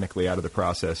organically out of the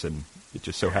process, and it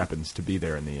just so happens to be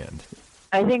there in the end?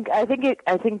 I think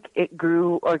it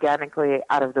grew organically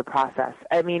out of the process.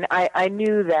 I mean, I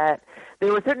knew that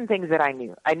there were certain things that I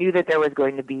knew. I knew that there was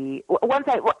going to be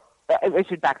I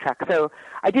should backtrack. So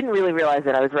I didn't really realize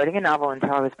that I was writing a novel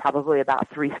until I was probably about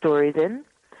 3 stories in.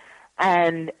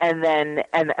 And then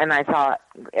I thought,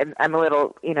 and I'm a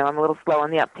little slow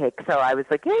on the uptake. So I was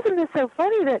like, isn't this so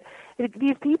funny that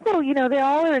these people, they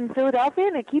all are in Philadelphia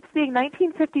and it keeps being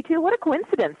 1952. What a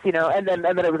coincidence, And then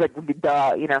I was like,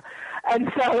 duh,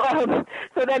 And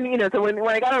so then, so when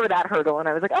I got over that hurdle and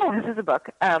I was like, oh, this is a book.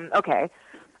 Okay.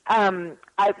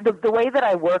 The way that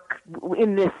I work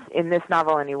in this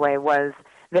novel anyway was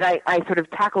that I sort of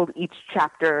tackled each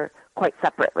chapter quite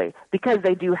separately, because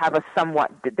they do have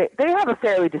they have a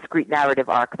fairly discrete narrative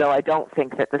arc, though I don't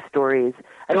think that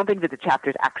the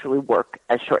chapters actually work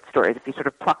as short stories. If you sort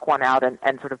of pluck one out and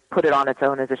sort of put it on its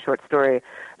own as a short story,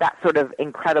 that sort of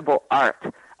incredible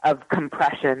art of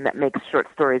compression that makes short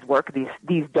stories work,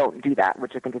 these don't do that,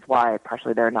 which I think is why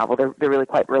partially they're a novel. They're really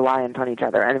quite reliant on each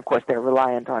other, and of course they're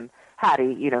reliant on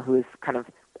Hattie, who is kind of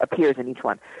appears in each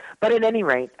one. But at any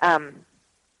rate,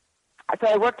 so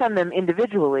I worked on them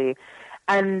individually,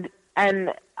 and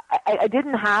I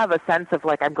didn't have a sense of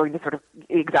like I'm going to sort of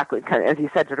exactly, kind of, as you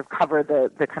said, sort of cover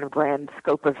the kind of grand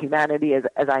scope of humanity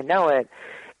as I know it.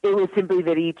 It was simply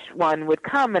that each one would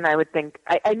come, and I would think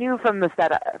I knew from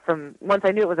once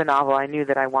I knew it was a novel, I knew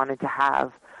that I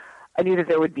knew that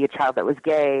there would be a child that was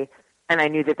gay, and I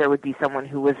knew that there would be someone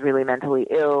who was really mentally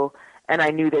ill, and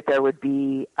I knew that there would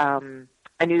be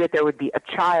a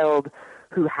child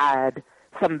who had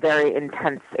some very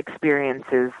intense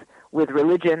experiences with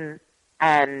religion,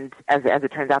 and as it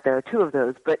turns out, there are 2 of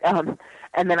those. But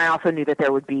and then I also knew that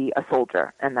there would be a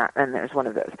soldier, and there's one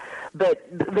of those. But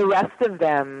the rest of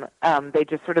them, they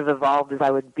just sort of evolved as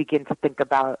I would begin to think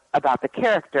about the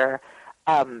character.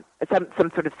 Some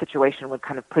sort of situation would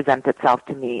kind of present itself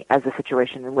to me as a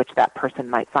situation in which that person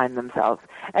might find themselves.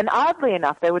 And oddly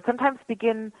enough, they would sometimes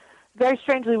begin very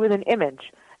strangely with an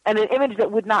image. And an image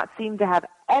that would not seem to have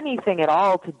anything at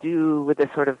all to do with the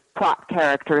sort of plot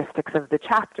characteristics of the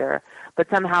chapter, but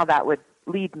somehow that would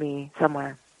lead me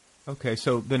somewhere. Okay,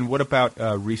 so then what about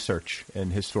research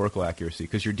and historical accuracy?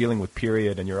 Because you're dealing with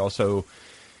period, and you're also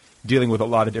dealing with a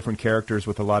lot of different characters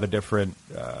with a lot of different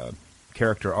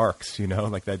character arcs,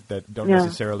 like that don't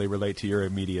necessarily relate to your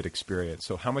immediate experience.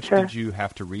 So how much did you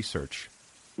have to research?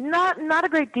 Not a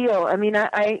great deal. I mean,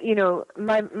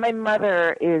 my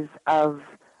mother is of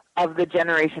the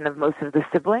generation of most of the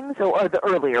siblings, or the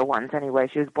earlier ones anyway.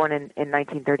 She was born in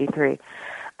 1933.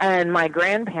 And my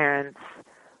grandparents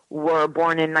were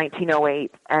born in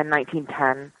 1908 and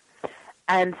 1910.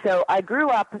 And so I grew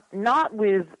up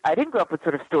I didn't grow up with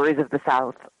sort of stories of the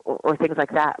South or things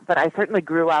like that, but I certainly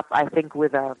grew up, I think,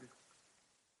 with a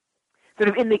sort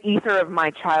of in the ether of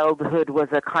my childhood was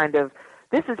a kind of,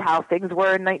 this is how things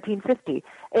were in 1950.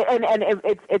 And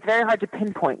it's very hard to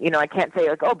pinpoint. I can't say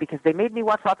like, oh, because they made me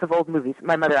watch lots of old movies.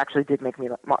 My mother actually did make me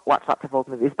watch lots of old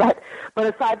movies. But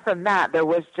aside from that, there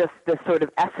was just this sort of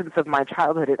essence of my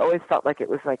childhood. It always felt like it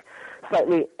was like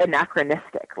slightly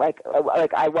anachronistic. Like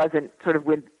I wasn't sort of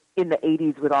in the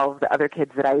 80s with all of the other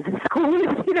kids that I was in school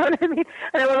with. You know what I mean?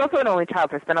 And I was also an only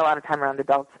child, so I spent a lot of time around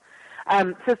adults.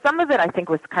 So some of it, I think,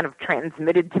 was kind of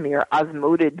transmitted to me or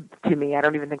osmoted to me. I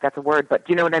don't even think that's a word, but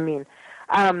do you know what I mean?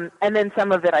 And then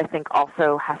some of it, I think,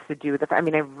 also has to do with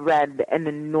I've read an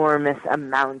enormous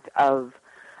amount of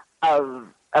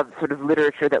sort of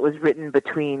literature that was written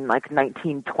between like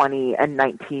 1920 and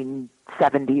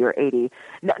 1970 or 80.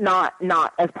 Not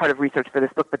as part of research for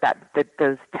this book, but that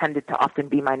those tended to often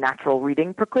be my natural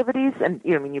reading proclivities. And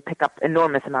you pick up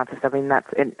enormous amounts of stuff. I mean, that's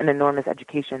an enormous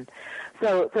education.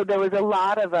 So there was a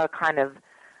lot of a kind of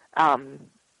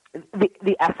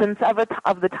the essence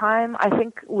of the time, I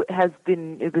think,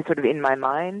 it was sort of in my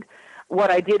mind. What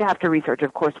I did have to research,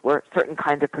 of course, were certain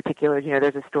kinds of particulars.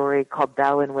 There's a story called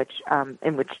Belle in which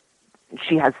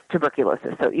she has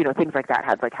tuberculosis. So, things like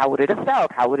that. Like, how would it have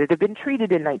felt? How would it have been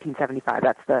treated in 1975?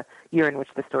 That's the year in which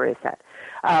the story is set.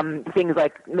 Things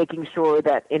like making sure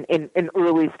that in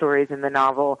early stories in the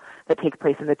novel that take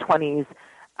place in the 20s,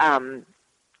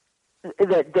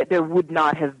 that there would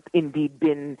not have indeed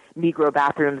been Negro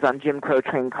bathrooms on Jim Crow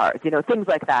train cars, things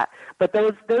like that. But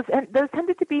those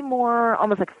tended to be more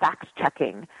almost like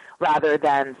fact-checking rather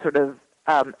than sort of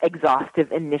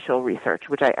exhaustive initial research,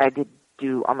 which I did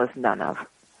do almost none of.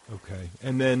 Okay.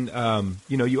 And then,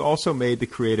 you also made the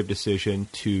creative decision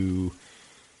to,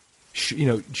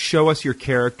 show us your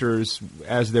characters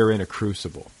as they're in a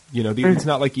crucible. It's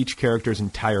not like each character's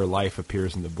entire life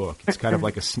appears in the book. It's kind of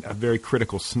like a very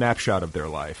critical snapshot of their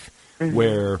life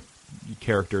where the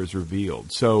character is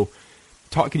revealed. So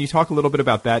can you talk a little bit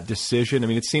about that decision? I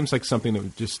mean, it seems like something that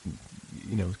was just,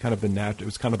 kind of it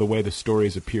was kind of the way the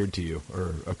stories appeared to you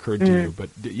or occurred to you. But,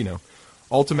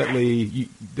 ultimately,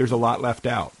 there's a lot left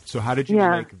out. So how did you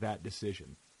make that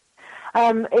decision?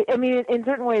 In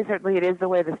certain ways, certainly it is the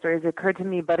way the stories occurred to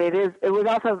me, but it was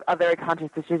also a very conscious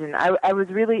decision. I was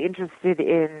really interested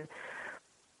in,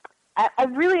 I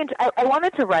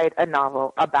wanted to write a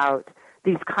novel about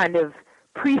these kind of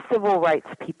pre-civil rights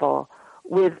people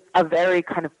with a very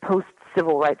kind of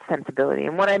post-civil rights sensibility.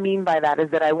 And what I mean by that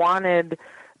is that I wanted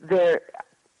to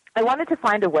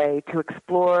find a way to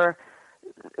explore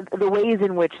the ways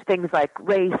in which things like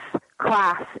race,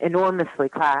 class, enormously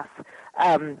class,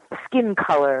 skin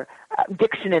color,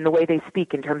 diction in the way they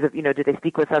speak in terms of, do they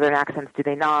speak with Southern accents, do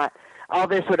they not, all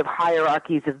their sort of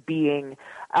hierarchies of being,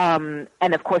 and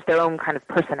of course their own kind of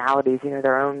personalities,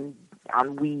 their own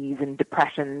ennuis and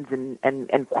depressions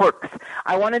and quirks.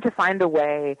 I wanted to find a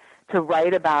way to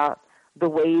write about the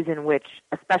ways in which,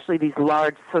 especially these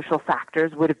large social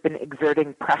factors, would have been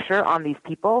exerting pressure on these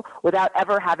people without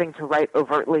ever having to write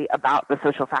overtly about the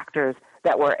social factors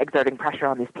that were exerting pressure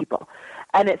on these people.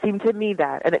 And it seemed to me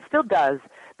that, and it still does,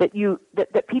 that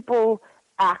that people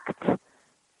act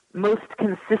most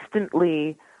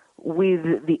consistently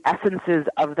with the essences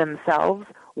of themselves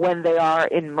when they are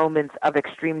in moments of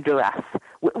extreme duress,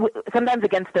 sometimes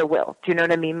against their will. Do you know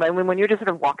what I mean? When you're just sort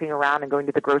of walking around and going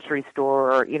to the grocery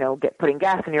store or, putting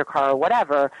gas in your car or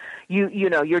whatever,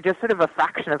 you're just sort of a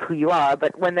fraction of who you are.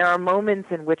 But when there are moments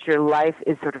in which your life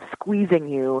is sort of squeezing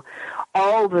you,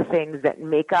 all the things that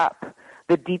make up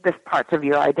the deepest parts of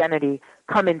your identity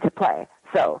come into play.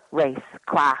 So race,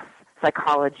 class,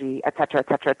 psychology, et cetera, et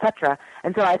cetera, et cetera.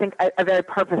 And so I think I very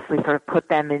purposely sort of put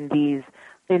them in these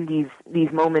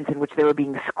moments in which they were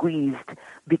being squeezed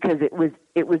because it was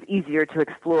easier to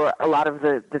explore a lot of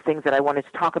the things that I wanted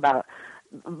to talk about,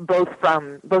 both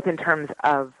in terms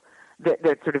of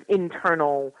the sort of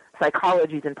internal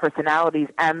psychologies and personalities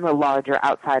and the larger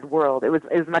outside world. It was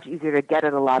much easier to get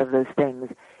at a lot of those things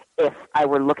if I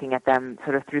were looking at them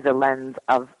sort of through the lens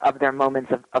of their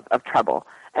moments of trouble.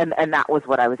 And that was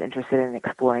what I was interested in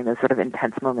exploring, those sort of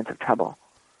intense moments of trouble.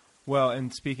 Well,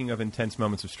 and speaking of intense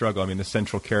moments of struggle, I mean, the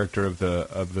central character of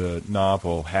the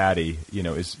novel, Hattie,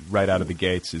 is right out of the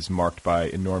gates is marked by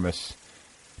enormous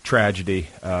tragedy,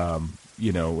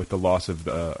 with the loss of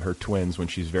her twins when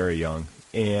she's very young.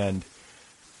 And,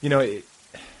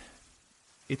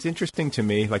 it's interesting to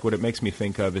me, like what it makes me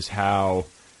think of is how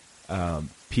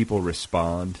people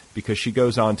respond, because she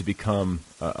goes on to become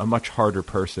a much harder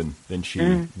person than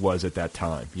she was at that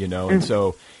time, and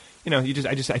so,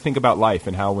 I think about life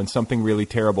and how when something really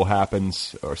terrible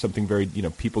happens or something very,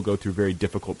 people go through very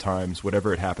difficult times,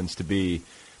 whatever it happens to be,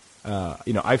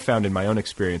 I've found in my own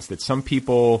experience that some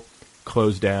people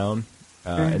close down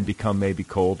and become maybe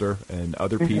colder, and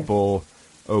other people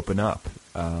open up.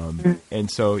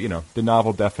 And so, the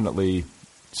novel definitely,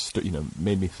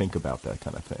 made me think about that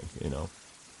kind of thing,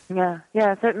 Yeah,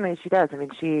 certainly she does. I mean,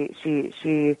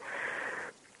 she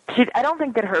I don't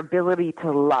think that her ability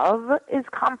to love is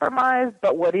compromised,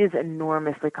 but what is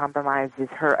enormously compromised is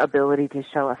her ability to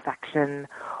show affection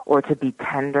or to be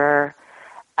tender.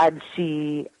 I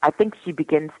think she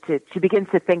begins to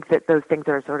think that those things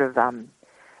are sort of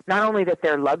not only that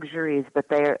they're luxuries, but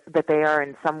they are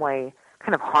in some way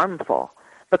kind of harmful,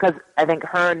 because I think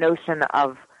her notion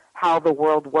of how the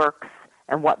world works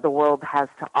and what the world has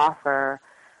to offer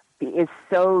is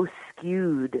so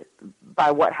skewed by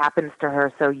what happens to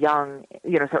her so young,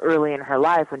 so early in her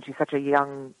life when she's such a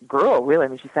young girl, really. I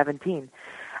mean, she's 17.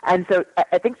 And so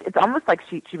I think it's almost like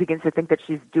she begins to think that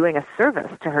she's doing a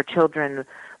service to her children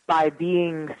by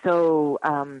being so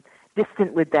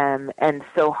distant with them and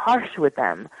so harsh with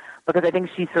them, because I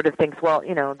think she sort of thinks, well,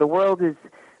 the world is,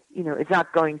 it's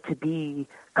not going to be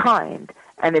kind,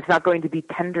 and it's not going to be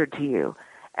tender to you,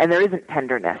 and there isn't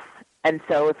tenderness. And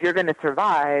so if you're going to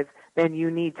survive, then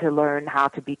you need to learn how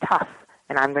to be tough,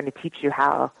 and I'm going to teach you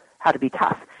how to be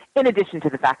tough. In addition to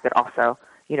the fact that also,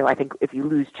 I think if you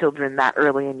lose children that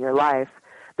early in your life,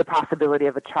 the possibility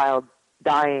of a child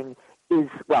dying is,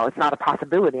 well, it's not a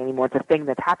possibility anymore. It's a thing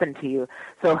that's happened to you.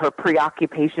 So her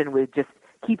preoccupation with just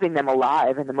keeping them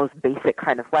alive in the most basic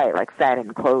kind of way, like fed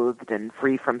and clothed and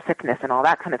free from sickness and all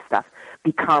that kind of stuff,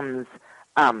 becomes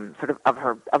sort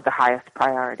of the highest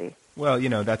priority. Well,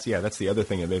 that's the other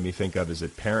thing that made me think of is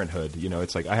that parenthood.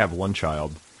 It's like I have one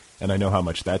child, and I know how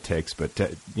much that takes, but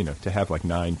to have like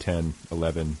 9, 10,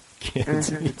 11 kids,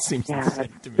 it seems insane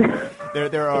to me.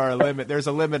 There are a limit. There's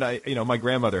a limit. My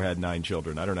grandmother had 9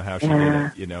 children. I don't know how she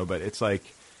did it, but it's like,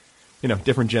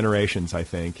 different generations, I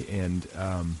think, and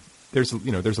there's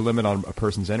a limit on a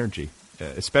person's energy,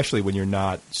 especially when you're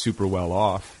not super well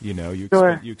off. You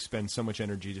expend so much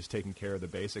energy just taking care of the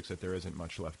basics that there isn't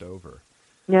much left over.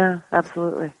 Yeah,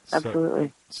 absolutely.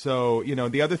 Absolutely. So,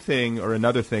 the other thing, or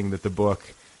another thing that the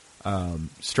book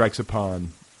strikes upon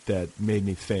that made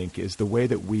me think is the way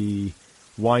that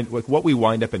what we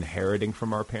wind up inheriting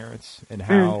from our parents, and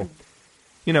how,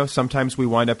 sometimes we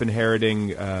wind up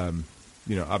inheriting,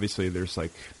 obviously there's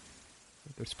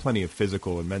plenty of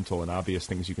physical and mental and obvious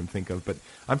things you can think of, but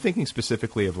I'm thinking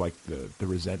specifically of like the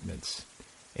resentments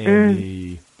and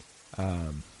the, I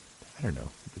don't know,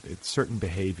 it's certain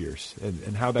behaviors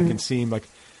and how that can seem like,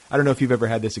 I don't know if you've ever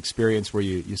had this experience where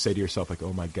you say to yourself like,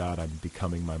 oh my God, I'm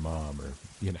becoming my mom, or,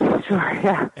 Sure,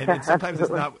 yeah. And sometimes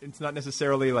it's not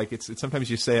necessarily like it's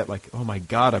sometimes you say it like, oh my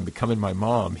God, I'm becoming my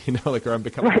mom, or I'm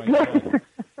becoming my dad.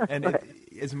 And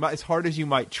as hard as you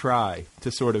might try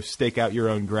to sort of stake out your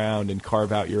own ground and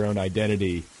carve out your own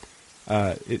identity,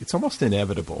 it's almost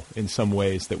inevitable in some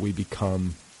ways that we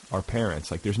become our parents.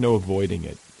 Like there's no avoiding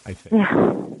it, I think.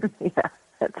 Yeah,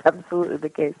 that's absolutely the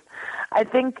case. I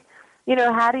think,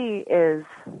 Hattie is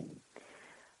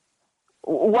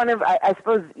one of, I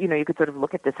suppose, you could sort of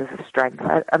look at this as a strength.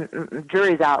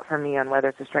 Jury's out for me on whether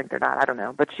it's a strength or not. I don't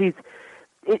know. But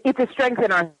it's a strength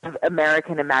in our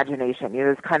American imagination,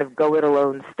 this kind of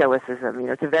go-it-alone stoicism.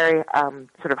 It's a very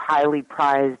sort of highly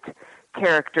prized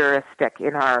characteristic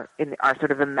in our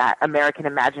sort of American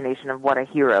imagination of what a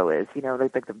hero is,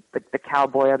 like the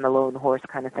cowboy on the lone horse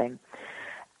kind of thing.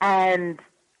 And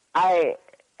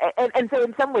so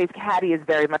in some ways, Hattie is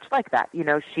very much like that.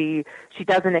 She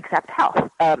doesn't accept help.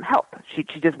 She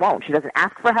just won't. She doesn't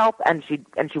ask for help, and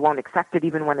she won't accept it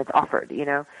even when it's offered.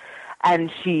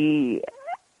 And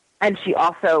she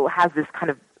also has this kind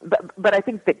of. But I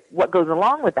think that what goes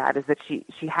along with that is that she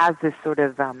has this sort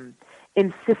of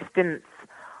insistence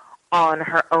on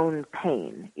her own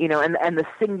pain, and the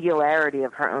singularity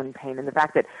of her own pain, and the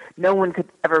fact that no one could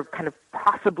ever kind of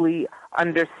possibly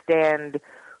understand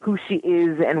who she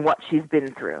is and what she's been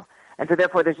through. And so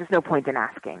therefore there's just no point in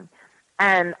asking.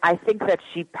 And I think that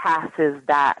she passes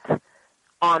that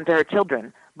on to her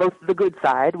children, both the good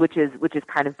side, which is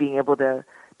kind of being able to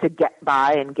get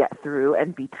by and get through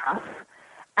and be tough,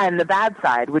 and the bad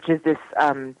side, which is this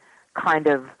kind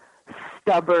of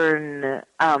stubborn,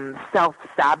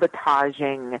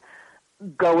 self-sabotaging,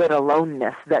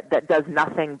 go-it-aloneness that does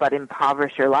nothing but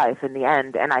impoverish your life in the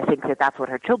end. And I think that that's what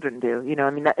her children do. There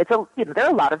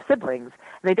are a lot of siblings,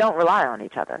 and they don't rely on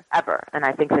each other ever. And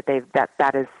I think that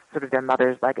that is sort of their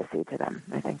mother's legacy to them,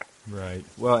 I think. Right.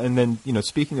 Well, and then,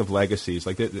 speaking of legacies,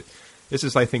 like this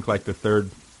is, I think, like the third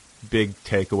big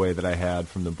takeaway that I had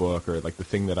from the book, or like the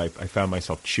thing that I found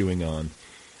myself chewing on.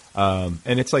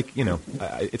 And it's like,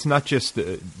 it's not just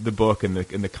the book and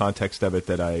the context of it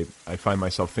that I find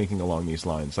myself thinking along these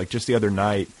lines. Like just the other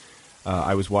night,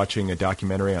 I was watching a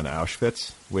documentary on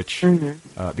Auschwitz, which,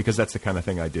 because that's the kind of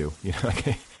thing I do,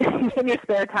 in your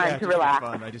spare time to relax.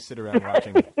 Fun. I just sit around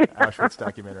watching Auschwitz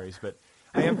documentaries, but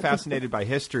I am fascinated by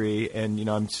history, and,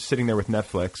 I'm sitting there with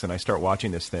Netflix and I start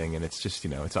watching this thing, and it's just,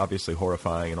 it's obviously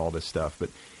horrifying and all this stuff, but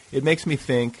it makes me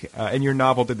think, and your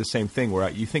novel did the same thing, where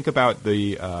you think about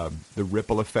the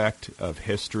ripple effect of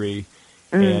history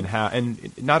and how,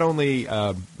 and not only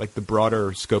like the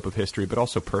broader scope of history, but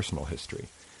also personal history,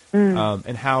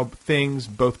 and how things,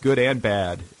 both good and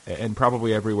bad, and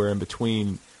probably everywhere in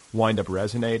between, wind up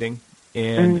resonating.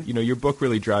 And your book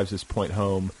really drives this point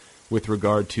home with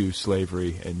regard to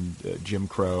slavery and Jim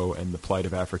Crow and the plight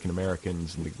of African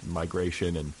Americans and the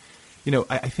migration. And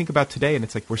I think about today, and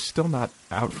it's like we're still not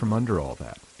out from under all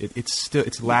that.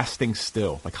 It's lasting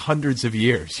still, like hundreds of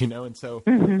years, and so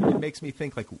it makes me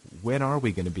think, like, when are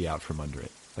we going to be out from under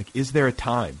it? Like, is there a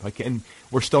time? Like, and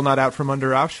we're still not out from under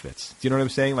Auschwitz. Do you know what I'm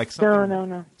saying? Like, something,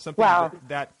 no. Something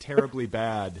that terribly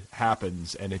bad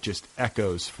happens, and it just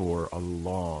echoes for a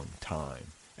long time,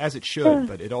 as it should.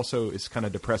 But it also is kind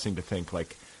of depressing to think,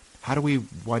 like, how do we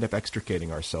wind up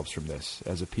extricating ourselves from this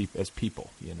as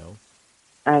people?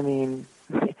 I mean,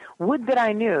 would that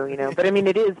I knew, But I mean,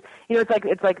 it is, it's like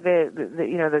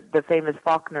the famous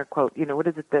Faulkner quote. What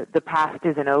is it? The past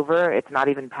isn't over; it's not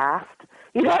even past.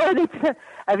 That's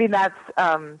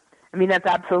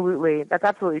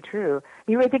absolutely true.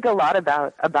 I think a lot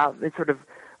about the sort of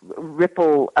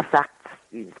ripple effects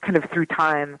kind of through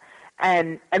time.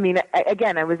 And I mean,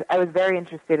 I was very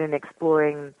interested in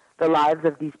exploring the lives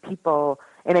of these people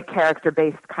in a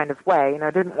character-based kind of way.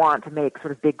 I didn't want to make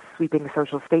sort of big sweeping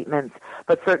social statements,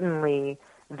 but certainly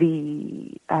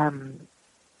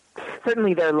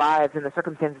certainly their lives and the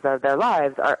circumstances of their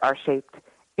lives are shaped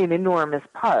in enormous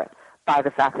part by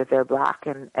the fact that they're black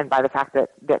and by the fact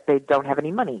that they don't have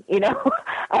any money, and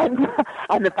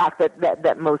the fact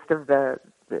that most of the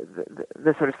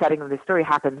sort of setting of the story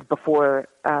happens before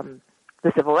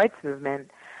the civil rights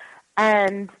movement.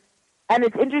 And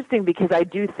it's interesting because I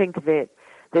do think that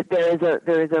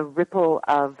there is a ripple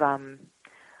of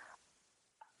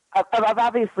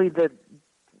obviously the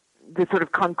sort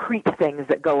of concrete things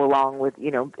that go along with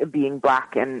being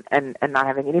black and not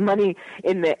having any money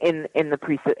in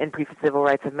pre-civil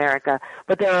rights America.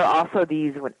 But there are also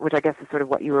these, which I guess is sort of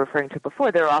what you were referring to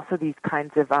before. There are also these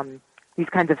kinds of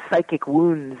psychic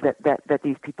wounds that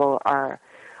these people are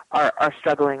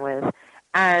struggling with,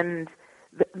 and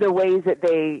the ways that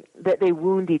they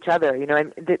wound each other.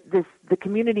 And the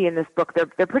community in this book,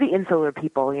 they're pretty insular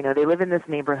people. They live in this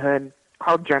neighborhood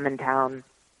called Germantown.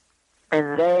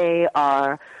 And they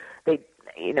are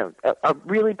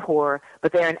really poor,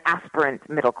 but they're an aspirant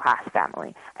middle-class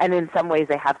family. And in some ways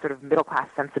they have sort of middle-class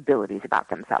sensibilities about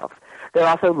themselves. They're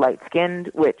also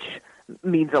light-skinned, which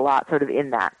means a lot sort of in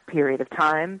that period of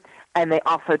time. And they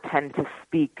also tend to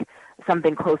speak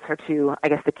something closer to, I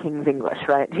guess, the King's English,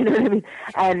 right? You know what I mean?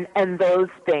 And those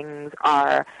things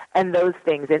in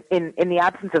the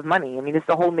absence of money, I mean, it's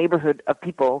the whole neighborhood of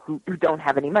people who don't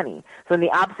have any money. So in the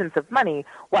absence of money,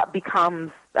 what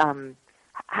becomes,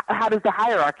 how does the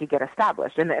hierarchy get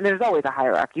established? And there's always a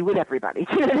hierarchy with everybody,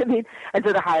 you know what I mean? And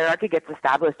so the hierarchy gets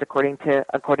established according to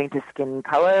skin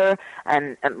color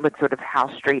and like sort of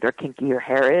how straight or kinky your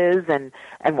hair is and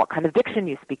what kind of diction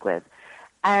you speak with.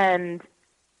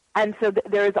 And so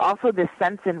there is also this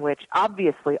sense in which,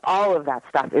 obviously, all of that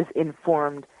stuff is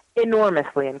informed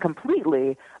enormously and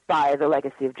completely by the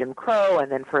legacy of Jim Crow,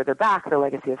 and then further back, the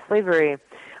legacy of slavery.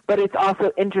 But it's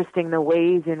also interesting the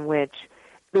ways in which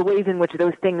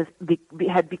those things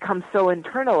had become so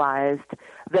internalized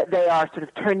that they are sort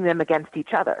of turning them against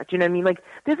each other. Do you know what I mean? Like,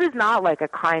 this is not like a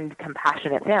kind,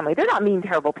 compassionate family. They're not mean,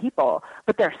 terrible people,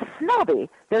 but they're snobby.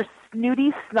 They're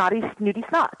snooty, snotty, snooty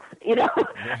snots, Yeah.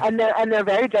 And they're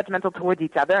very judgmental towards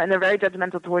each other, and they're very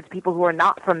judgmental towards people who are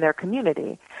not from their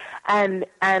community. And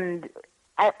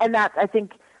that, I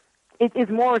think, it is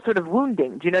more sort of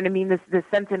wounding. Do you know what I mean? This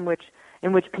sense in which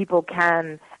people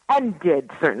can, and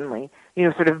did certainly,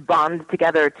 sort of bond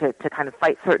together to kind of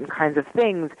fight certain kinds of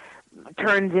things,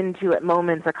 turns into at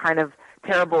moments a kind of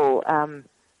terrible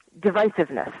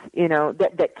divisiveness,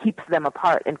 that keeps them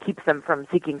apart and keeps them from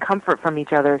seeking comfort from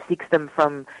each other, keeps them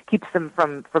from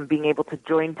being able to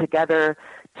join together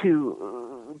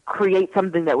to create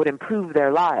something that would improve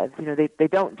their lives. They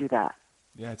don't do that.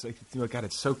 Yeah, it's like, God,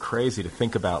 it's so crazy to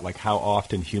think about, like, how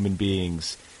often human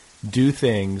beings do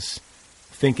things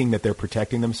thinking that they're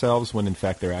protecting themselves when in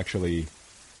fact they're doing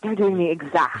the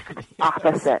exact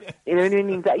opposite. You know what I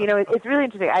mean? It's really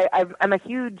interesting. I'm a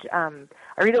huge I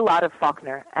read a lot of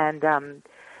Faulkner, and I'm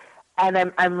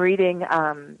reading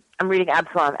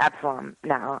Absalom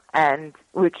now, and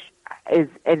which is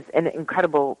an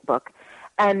incredible book.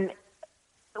 And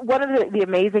one of the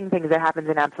amazing things that happens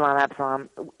in Absalom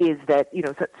is that,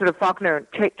 sort of Faulkner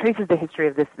traces the history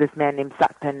of this man named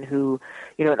Sutpen, who,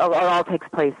 it all takes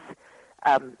place.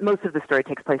 Most of the story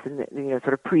takes place in the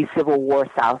sort of pre-Civil War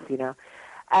South,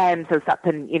 And so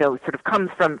Sutpen, sort of comes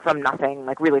from nothing,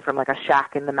 like really from like a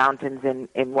shack in the mountains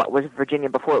in what was Virginia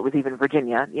before it was even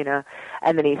Virginia,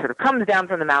 and then he sort of comes down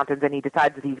from the mountains and he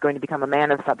decides that he's going to become a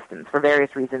man of substance for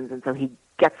various reasons. And so he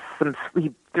gets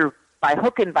through by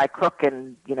hook and by crook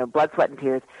and, blood, sweat, and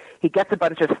tears, he gets a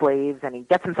bunch of slaves and he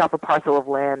gets himself a parcel of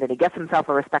land and he gets himself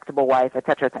a respectable wife, et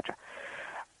cetera, et cetera.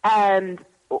 And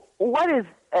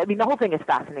the whole thing is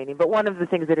fascinating, but one of the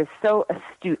things that is so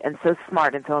astute and so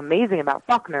smart and so amazing about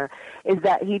Faulkner is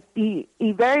that he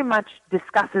very much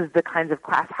discusses the kinds of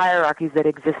class hierarchies that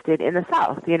existed in the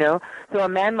South, So a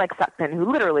man like Sutpen,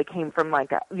 who literally came from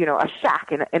like a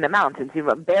shack in the mountains,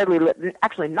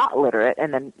 actually not literate,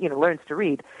 and then, learns to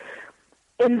read.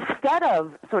 Instead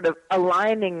of sort of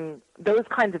aligning those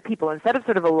kinds of people, instead of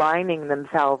sort of aligning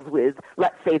themselves with,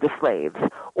 let's say, the slaves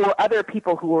or other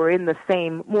people who were in the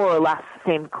same, more or less,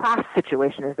 same class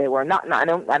situation as they were,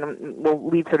 we'll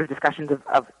leave sort of discussions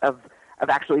of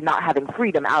actually not having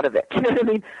freedom out of it, you know what I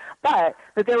mean? But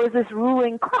that there was this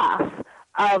ruling class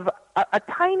of a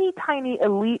tiny, tiny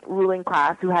elite ruling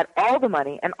class who had all the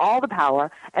money and all the power,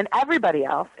 and everybody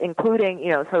else, including,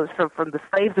 so from the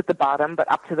slaves at the bottom, but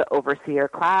up to the overseer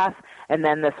class, and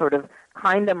then the sort of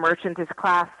kind of merchantess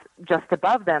class just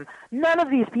above them, none of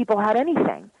these people had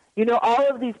anything. All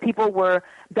of these people were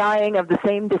dying of the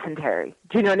same dysentery.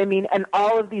 Do you know what I mean? And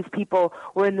all of these people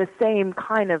were in the same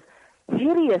kind of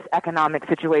hideous economic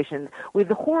situations with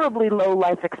horribly low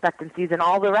life expectancies and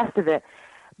all the rest of it.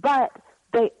 But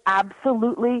they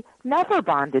absolutely never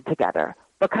bonded together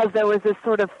because there was this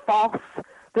sort of false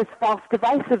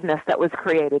divisiveness that was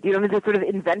created. This sort of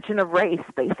invention of race,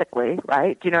 basically,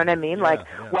 right? Do you know what I mean? Yeah.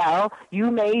 Well,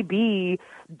 you may be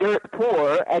dirt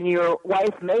poor and your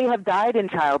wife may have died in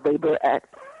child labor at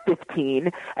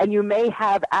 15 and you may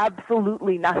have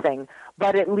absolutely nothing,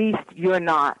 but at least you're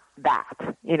not that,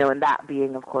 and that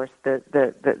being, of course,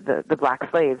 the black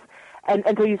slaves. And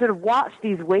so you sort of watch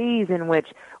these ways in which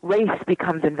race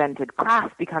becomes invented,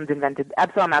 class becomes invented.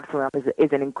 Absalom is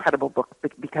an incredible book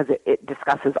because it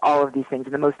discusses all of these things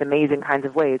in the most amazing kinds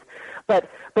of ways. But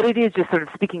it is just sort of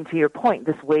speaking to your point,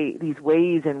 these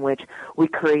ways in which we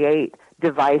create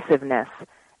divisiveness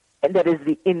that is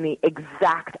in the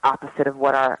exact opposite of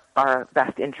what our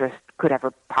best interest could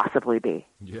ever possibly be.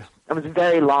 Yeah. It was a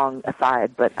very long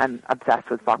aside, but I'm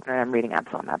obsessed with Faulkner and I'm reading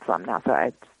Absalom now, so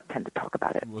I tend to talk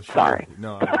about it. Well, sure. Sorry.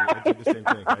 No, I do the same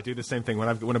thing. I do the same thing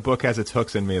when a book has its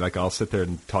hooks in me. Like I'll sit there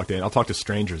and I'll talk to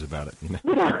strangers about it.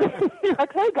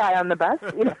 Like, hey, guy on the bus.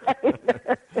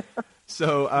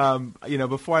 So,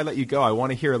 before I let you go, I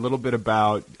want to hear a little bit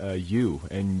about you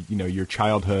and your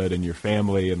childhood and your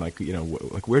family and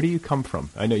where do you come from?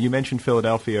 I know you mentioned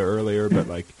Philadelphia earlier, but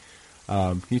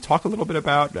can you talk a little bit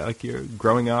about your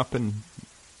growing up and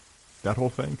that whole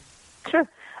thing? Sure.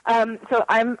 So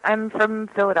I'm from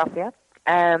Philadelphia.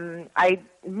 I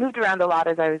moved around a lot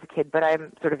as I was a kid, but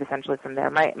I'm sort of essentially from there.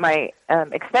 My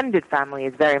extended family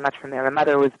is very much from there. My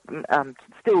mother was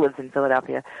still lives in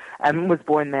Philadelphia and was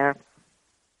born there.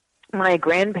 My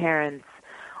grandparents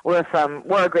were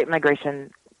a Great Migration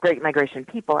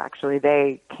people. Actually,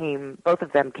 both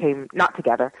of them came not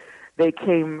together. They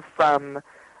came from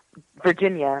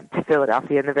Virginia to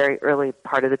Philadelphia in the very early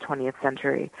part of the 20th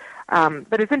century.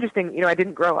 But it's interesting, I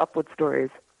didn't grow up with stories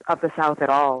of the South at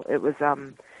all. It was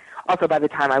also by the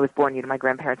time I was born, my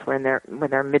grandparents were in their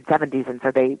mid-70s, and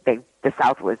so the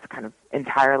South was kind of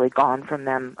entirely gone from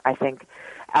them, I think.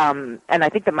 And I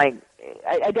think that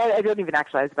I don't even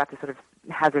actually, I was about to sort of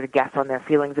hazard a guess on their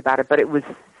feelings about it, but it's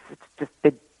just,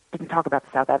 they didn't talk about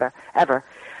the South ever.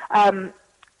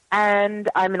 And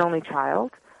I'm an only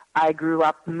child. I grew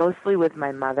up mostly with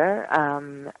my mother,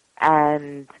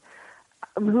 and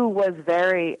who was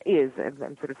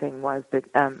I'm sort of saying was, but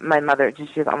my mother,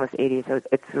 she was almost 80, so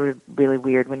it's sort of really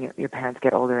weird when your parents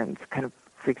get older and it kind of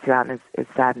freaks you out and is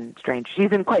sad and strange.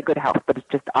 She's in quite good health, but it's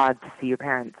just odd to see your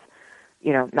parents,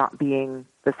 not being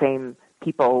the same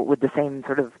people with the same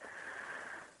sort of,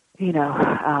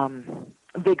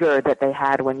 vigor that they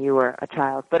had when you were a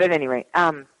child. But at any rate,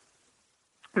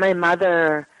 my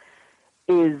mother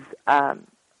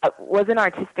was an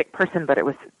artistic person, but it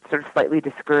was sort of slightly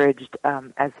discouraged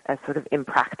as sort of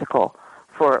impractical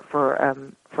for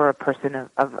a person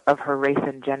of her race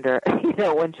and gender,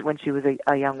 when she was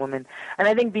a young woman. And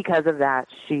I think because of that,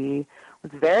 she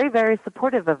was very, very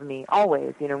supportive of me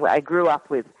always. I grew up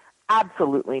with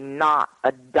absolutely not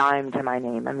a dime to my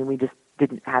name. I mean, we just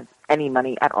didn't have any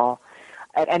money at all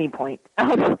at any point.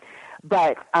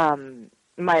 But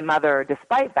my mother,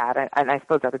 despite that, and I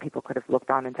suppose other people could have looked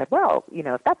on and said, well,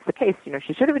 if that's the case,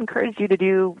 she should have encouraged you to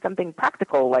do something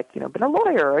practical, like, been a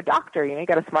lawyer or a doctor. You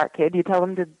got a smart kid, you tell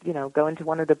them to, go into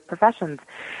one of the professions.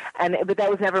 But that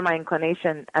was never my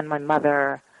inclination, and my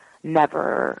mother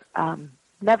never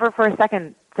for a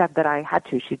second said that I had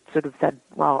to. She sort of said,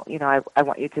 well, I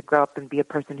want you to grow up and be a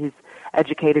person who's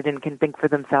educated and can think for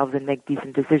themselves and make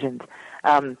decent decisions.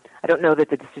 I don't know that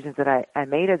the decisions that I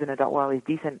made as an adult were always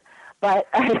decent, but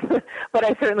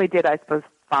I certainly did, I suppose,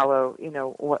 follow,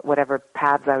 whatever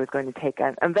paths I was going to take.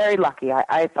 I'm very lucky.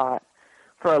 I thought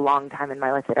for a long time in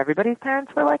my life that everybody's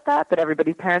parents were like that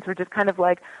everybody's parents were just kind of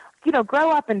like,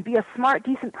 grow up and be a smart,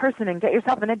 decent person and get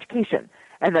yourself an education.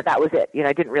 And that was it.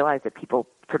 I didn't realize that people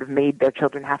sort of made their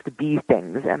children have to be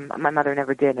things, and my mother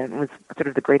never did, and it was sort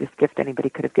of the greatest gift anybody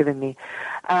could have given me.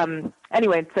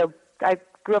 Anyway, so I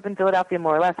grew up in Philadelphia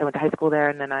more or less. I went to high school there,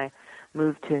 and then I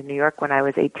moved to New York when I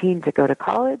was 18 to go to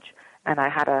college, and I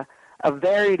had a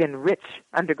varied and rich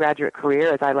undergraduate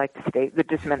career, as I like to state.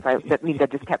 That means I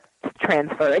just kept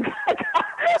transferring.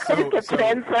 I just kept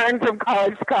transferring from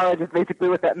college to college is basically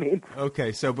what that means.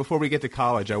 Okay, so before we get to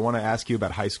college, I want to ask you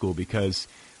about high school because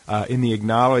in the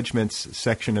acknowledgments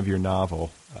section of your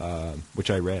novel,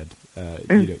 which I read,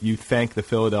 you thank the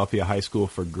Philadelphia High School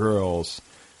for Girls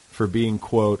for being,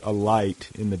 quote, a light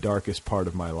in the darkest part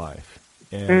of my life.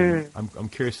 And I'm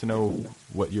curious to know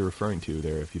what you're referring to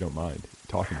there, if you don't mind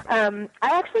talking about it.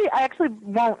 I actually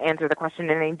won't answer the question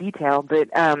in any detail, but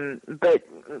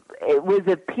it was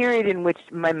a period in which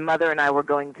my mother and I were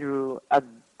going through a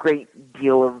great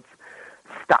deal of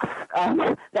stuff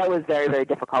that was very, very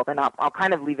difficult, and I'll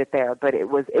kind of leave it there. But it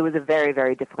was a very,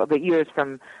 very difficult. The years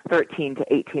from 13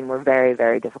 to 18 were very,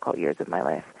 very difficult years of my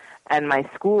life. And my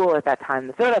school at that time,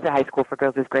 the Philadelphia High School for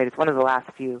Girls, is great. It's one of the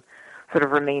last few sort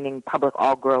of remaining public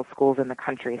all-girls schools in the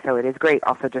country. So it is great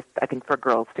also just, I think, for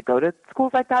girls to go to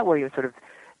schools like that where you sort of,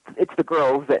 it's the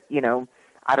girls that,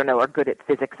 I don't know, are good at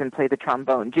physics and play the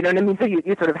trombone. Do you know what I mean? So you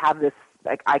sort of have this,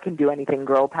 like, I can do anything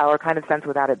girl power kind of sense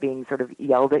without it being sort of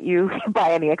yelled at you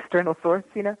by any external source,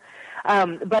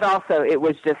 But also it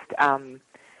was just,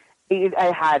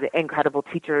 I had incredible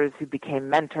teachers who became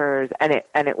mentors, and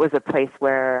it was a place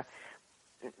where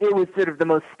it was sort of the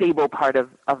most stable part of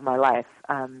my life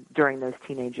during those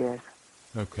teenage years.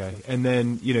 Okay. And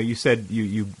then, you said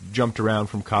you jumped around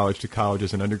from college to college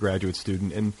as an undergraduate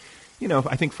student. And,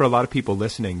 I think for a lot of people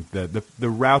listening, the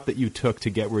route that you took to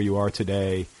get where you are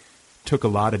today took a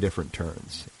lot of different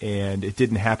turns. And it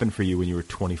didn't happen for you when you were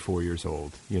 24 years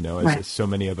old, as so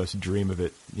many of us dream of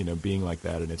it, being like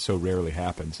that. And it so rarely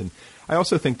happens. And I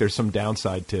also think there's some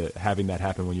downside to having that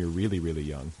happen when you're really, really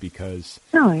young because,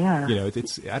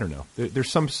 it's, I don't know,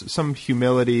 there's some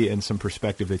humility and some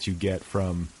perspective that you get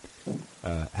from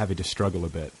having to struggle a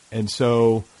bit. And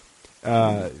so,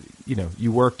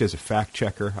 you worked as a fact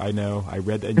checker. I know I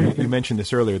read that, and you mentioned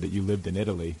this earlier that you lived in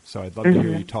Italy. So I'd love to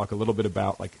hear you talk a little bit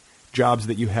about like jobs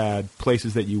that you had,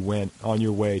 places that you went on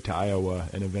your way to Iowa,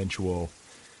 and eventual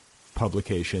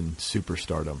publication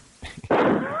superstardom.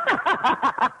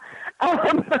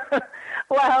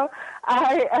 Well,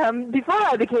 before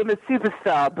I became a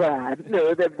superstar, Brad,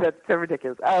 no, that's so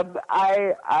ridiculous.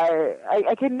 I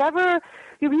can never.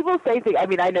 People say things. I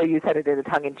mean, I know you said it in a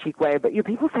tongue-in-cheek way, but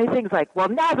people say things like, "Well,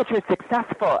 now that you're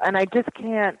successful," and I just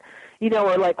can't.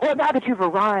 Or like, "Well, now that you've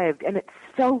arrived," and it's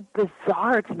so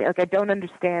bizarre to me. Like, I don't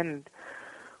understand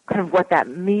kind of what that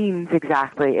means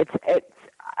exactly.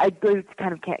 I just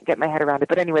kind of can't get my head around it.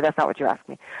 But anyway, that's not what you asked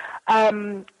me.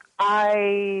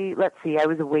 Let's see, I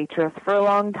was a waitress for a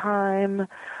long time.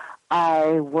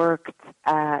 I worked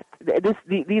at these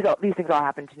things all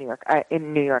happened to New York.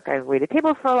 In New York, I waited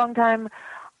tables for a long time.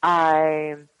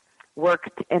 I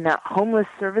worked in a homeless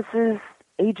services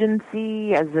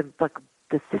agency as a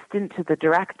assistant to the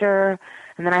director,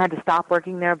 and then I had to stop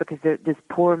working there because this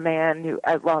poor man who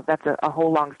that's a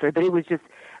whole long story, but I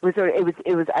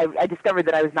discovered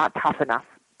that I was not tough enough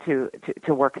to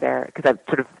work there because I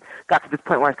sort of got to this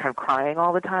point where I was kind of crying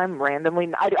all the time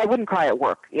randomly. I wouldn't cry at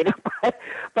work,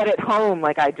 but at home,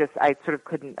 like I sort of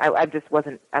couldn't. I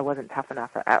wasn't tough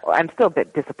enough. I'm still a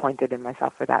bit disappointed in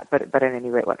myself for that, but at any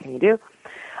rate, what can you do?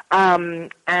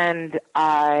 And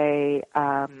I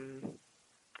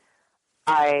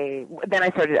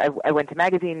went to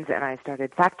magazines and I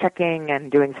started fact checking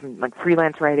and doing some like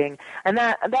freelance writing, and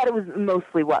that was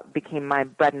mostly what became my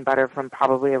bread and butter from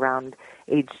probably around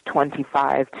age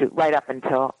 25 to right up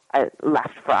until I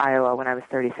left for Iowa when I was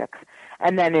 36.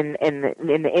 And then in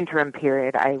the interim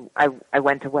period, I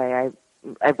went away.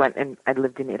 I went and I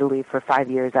lived in Italy for 5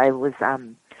 years. I was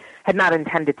had not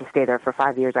intended to stay there for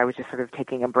 5 years. I was just sort of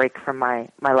taking a break from my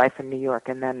life in New York,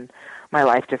 and then my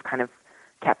life just kind of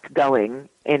kept going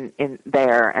in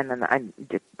there, and then I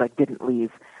didn't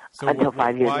leave until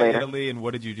 5 years later. Why Italy, and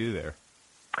what did you do there?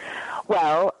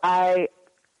 Well,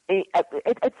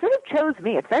 it sort of chose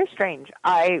me. It's very strange.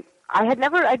 I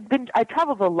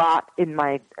traveled a lot in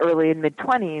my early and mid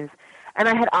 20s, and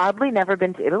I had oddly never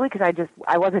been to Italy because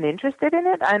I wasn't interested in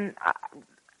it, and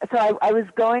so I was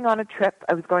going on a trip.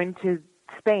 I was going to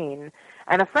Spain,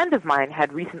 and a friend of mine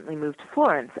had recently moved to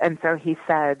Florence, and so he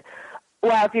said,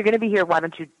 well, if you're going to be here, why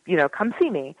don't you come see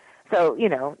me? So,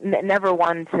 never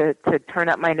one to turn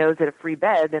up my nose at a free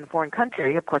bed in a foreign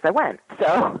country. Of course I went.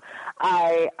 So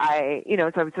I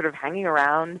so I was sort of hanging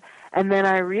around, and then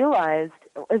I realized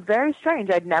it was very strange.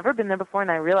 I'd never been there before,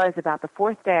 and I realized about the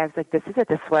fourth day, I was like, this is it.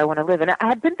 This is where I want to live. And I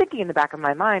had been thinking in the back of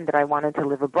my mind that I wanted to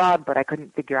live abroad, but I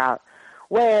couldn't figure out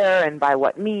where and by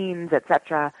what means,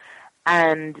 etc.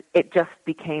 And it just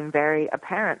became very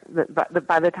apparent that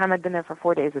by the time I'd been there for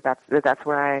 4 days, that's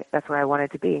where I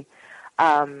wanted to be.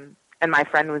 And my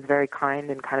friend was very kind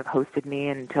and kind of hosted me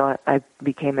until I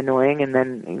became annoying, and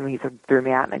then he sort of threw me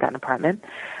out, and I got an apartment.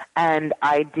 And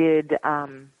I did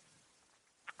odd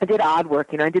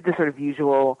work. I did the sort of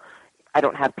usual, I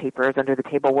don't have papers under the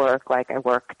table work. Like I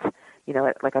worked, at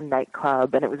like a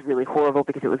nightclub, and it was really horrible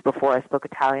because it was before I spoke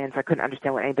Italian, so I couldn't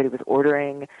understand what anybody was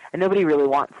ordering. And nobody really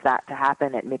wants that to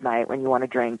happen at midnight when you want to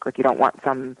drink. Like you don't want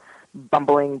some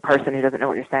bumbling person who doesn't know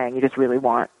what you're saying. You just really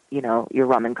want, your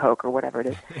rum and Coke or whatever it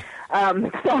is.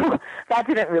 So that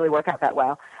didn't really work out that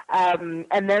well. And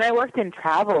then I worked in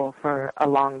travel for a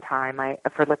long time.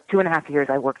 For like 2.5 years,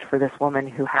 I worked for this woman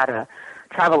who had a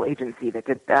travel agency that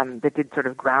did sort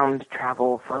of ground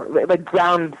travel for like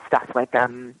ground stuff, like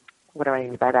what do I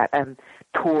mean by that?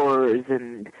 Tours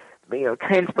and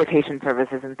transportation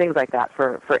services and things like that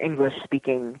for English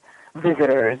speaking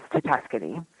visitors to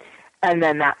Tuscany. And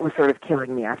then that was sort of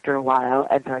killing me after a while,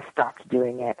 and so I stopped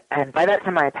doing it. And by that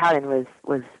time, my Italian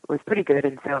was pretty good,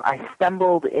 and so I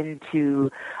stumbled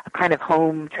into a kind of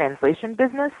home translation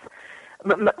business,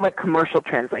 like commercial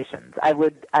translations. I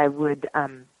would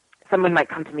someone might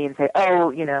come to me and say,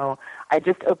 oh, I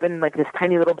just opened like this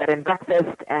tiny little bed and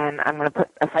breakfast, and I'm going to put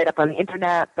a site up on the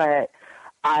internet, but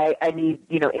I need,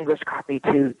 English copy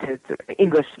to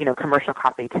English, commercial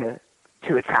copy to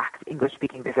attract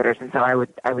English-speaking visitors, and so I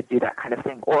would do that kind of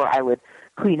thing, or I would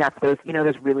clean up those,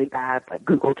 those really bad like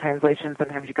Google translations.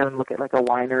 Sometimes you go and look at like a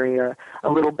winery or a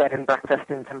little bed and breakfast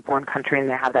in some foreign country, and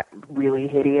they have that really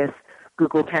hideous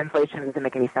Google translation. It doesn't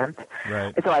make any sense.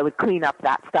 Right. And so I would clean up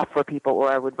that stuff for people, or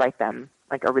I would write them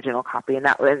like original copy, and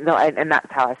that's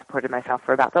how I supported myself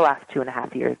for about the last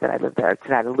 2.5 years that I lived there.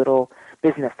 So I had a little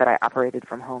business that I operated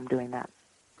from home doing that.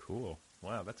 Cool.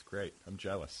 Wow, that's great. I'm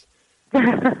jealous.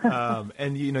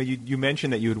 And you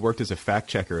mentioned that you had worked as a fact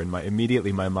checker, and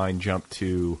immediately my mind jumped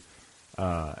to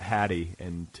Hattie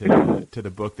and to the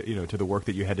book that to the work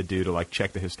that you had to do to like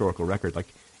check the historical record. Like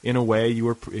in a way, you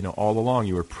were all along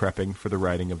you were prepping for the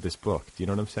writing of this book. Do you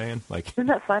know what I'm saying? Like, isn't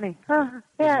that funny? Yeah,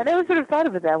 I never sort of thought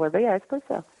of it that way, but yeah, I suppose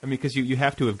so. I mean, because you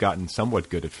have to have gotten somewhat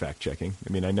good at fact checking.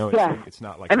 I mean, I know it's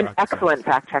not like I'm an excellent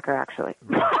fact checker, actually.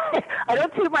 I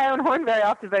don't toot my own horn very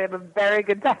often, but I'm a very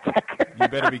good fact checker.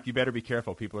 You better be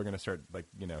careful. People are going to start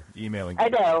emailing. I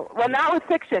know. Well, not with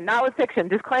fiction.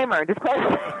 Disclaimer.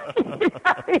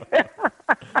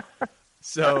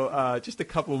 So just a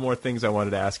couple more things I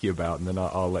wanted to ask you about, and then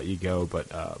I'll let you go. But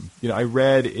I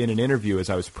read in an interview as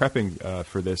I was prepping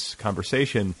for this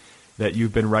conversation that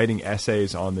you've been writing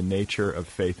essays on the nature of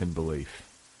faith and belief.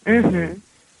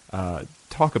 Mm-hmm.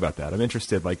 Talk about that. I'm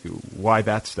interested, like why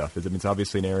that stuff is. I mean, it's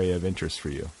obviously an area of interest for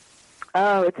you.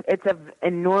 Oh, it's an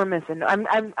enormous, and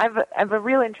I've a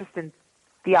real interest in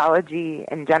theology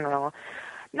in general,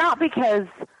 not because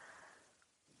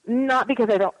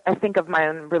I think of my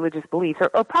own religious beliefs,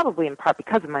 or probably in part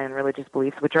because of my own religious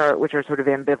beliefs, which are sort of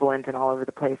ambivalent and all over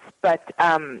the place. But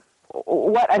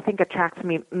what I think attracts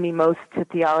me most to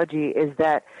theology is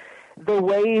that the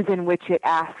ways in which it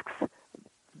asks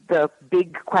the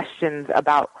big questions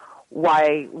about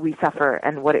why we suffer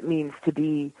and what it means to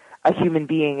be a human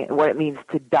being, what it means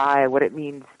to die, what it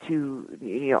means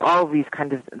to all of these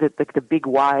kind of the big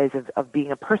whys of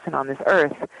being a person on this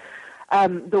earth.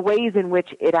 The ways in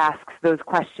which it asks those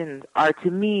questions are,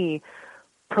 to me,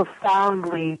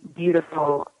 profoundly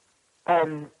beautiful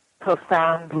and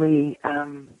profoundly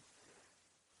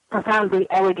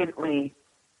elegantly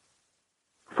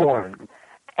formed.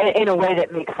 in a way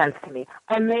that makes sense to me.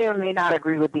 I may or may not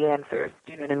agree with the answers.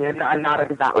 Do you know what I mean? I'm not a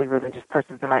devoutly religious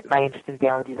person, so my interest in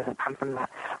theology doesn't come from that.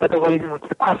 But the ways in which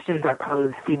the questions are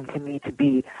posed seem to me to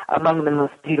be among the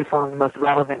most beautiful and most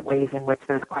relevant ways in which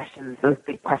those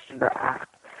big questions are asked.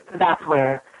 So that's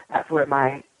where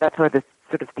the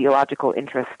sort of theological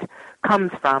interest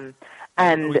comes from.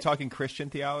 And are we talking Christian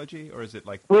theology, or is it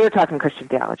like... We were talking Christian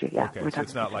theology, yeah. Okay, so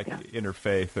it's not like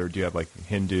interfaith, or do you have like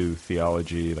Hindu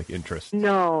theology, like interest?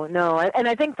 No. And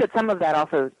I think that some of that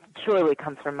also surely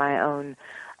comes from my own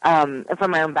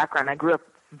background. I grew up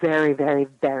very, very,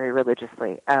 very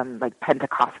religiously, like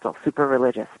Pentecostal, super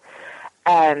religious.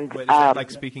 And wait, is that like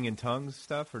speaking in tongues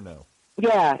stuff, or no?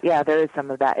 Yeah, there is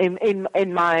some of that.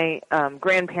 In my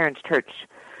grandparents' church,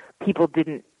 people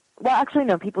didn't. Well, actually,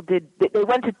 no. People did. They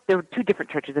went to. There were two different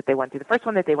churches that they went to. The first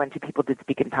one that they went to, people did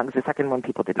speak in tongues. The second one,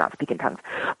 people did not speak in tongues.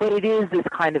 But it is this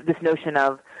notion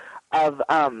of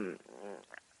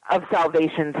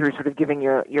salvation through sort of giving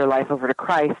your life over to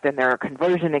Christ, and there are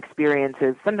conversion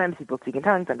experiences. Sometimes people speak in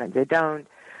tongues, sometimes they don't.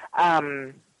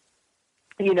 An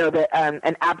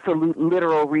absolute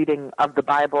literal reading of the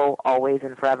Bible, always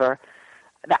and forever,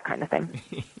 that kind of thing.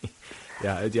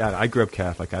 Yeah. I grew up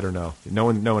Catholic. I don't know. No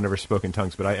one ever spoke in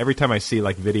tongues. But every time I see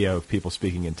like video of people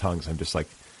speaking in tongues, I'm just like,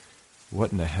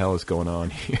 what in the hell is going on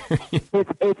here?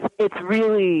 It's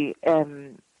really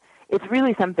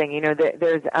something. You know,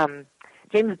 there's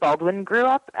James Baldwin grew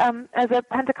up as a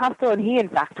Pentecostal, and he in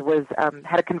fact was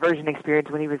had a conversion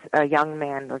experience when he was a young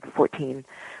man, like 14,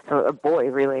 so a boy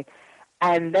really,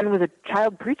 and then was a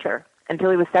child preacher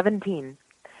until he was 17.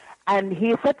 And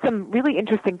he said some really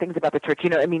interesting things about the church. You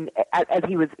know, I mean, as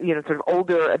he was, sort of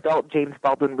older adult, James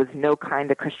Baldwin was no kind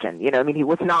of Christian. You know, I mean, he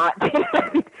was not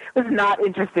was not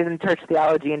interested in church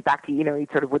theology. In fact, he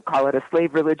sort of would call it a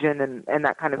slave religion and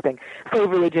that kind of thing. Slave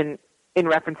religion in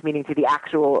reference meaning to the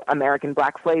actual American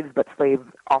black slaves, but slave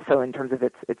also in terms of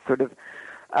its sort of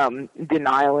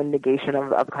denial and negation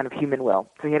of kind of human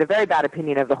will. So he had a very bad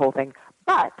opinion of the whole thing.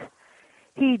 But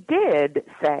he did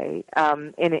say,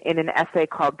 in an essay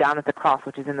called Down at the Cross,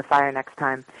 which is in the Fire Next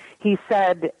Time, he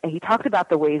talked about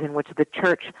the ways in which the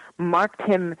church marked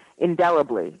him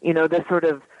indelibly,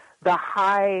 the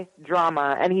high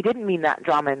drama, and he didn't mean that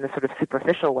drama in the sort of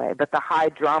superficial way, but the high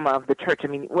drama of the church. I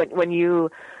mean, when you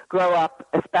grow up,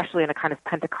 especially in a kind of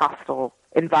Pentecostal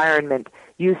environment,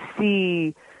 you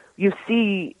see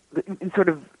sort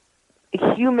of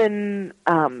human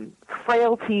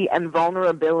frailty and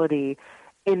vulnerability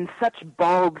in such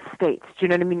bald states. Do you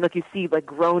know what I mean? Like you see like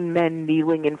grown men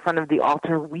kneeling in front of the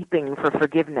altar weeping for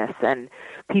forgiveness, and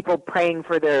people praying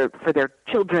for their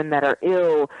children that are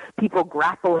ill, people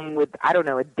grappling with,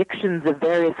 addictions of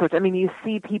various sorts. I mean, you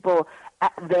see people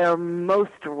at their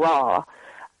most raw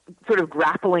sort of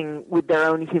grappling with their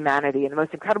own humanity in the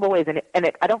most incredible ways, and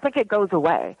I don't think it goes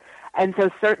away. And so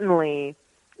certainly,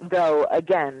 though,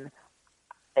 again,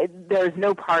 there's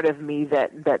no part of me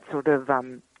that sort of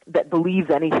that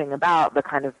believes anything about the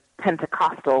kind of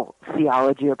Pentecostal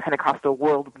theology or Pentecostal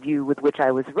worldview with which I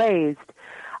was raised.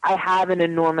 I have an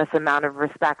enormous amount of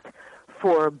respect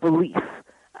for belief,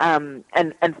 and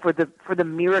for the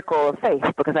miracle of faith,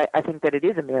 because I think that it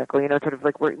is a miracle. Sort of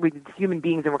like we're human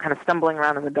beings and we're kind of stumbling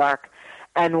around in the dark,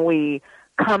 and we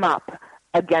come up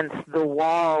against the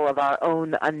wall of our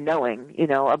own unknowing,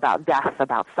 about death,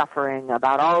 about suffering,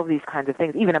 about all of these kinds of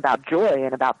things, even about joy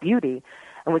and about beauty.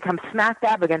 And we come smack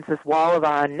dab against this wall of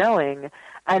our unknowing,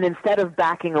 and instead of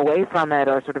backing away from it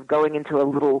or sort of going into a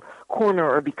little corner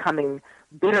or becoming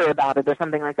bitter about it or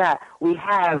something like that, we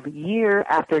have year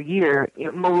after year,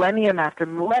 millennium after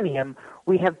millennium,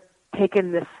 we have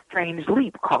taken this strange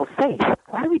leap called faith.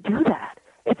 Why do we do that?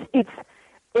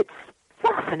 It's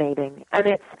fascinating, and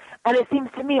it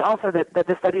seems to me also that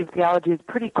the study of theology is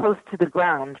pretty close to the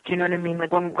ground. Do you know what I mean?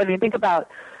 Like when you think about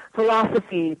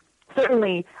philosophy,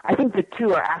 certainly I think the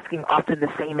two are asking often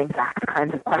the same exact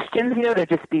kinds of questions. They're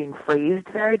just being phrased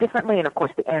very differently, and of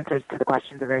course the answers to the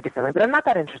questions are very differently. But I'm not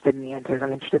that interested in the answers.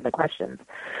 I'm interested in the questions.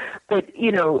 But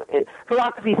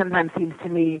philosophy sometimes seems to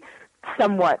me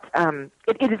somewhat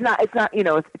it's not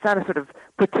a sort of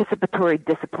participatory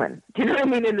discipline. Do you know what I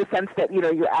mean? In the sense that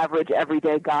your average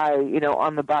everyday guy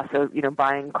on the bus or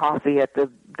buying coffee at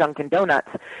the Dunkin' Donuts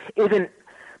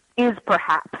is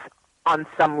perhaps on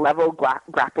some level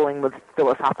grappling with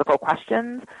philosophical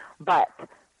questions, but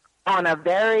on a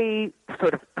very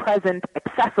sort of present,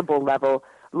 accessible level,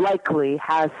 likely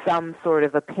has some sort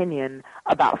of opinion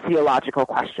about theological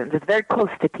questions. It's very close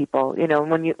to people.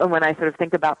 When I sort of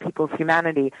think about people's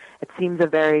humanity, it seems a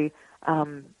very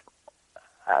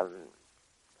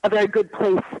good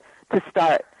place to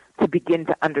start to begin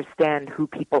to understand who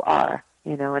people are.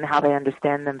 and how they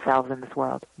understand themselves in this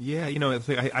world. Yeah,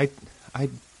 I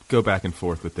go back and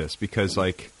forth with this because,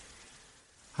 like,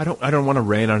 I don't want to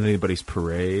rain on anybody's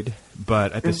parade,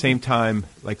 but at the same time,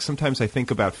 like, sometimes I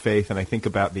think about faith and I think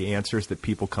about the answers that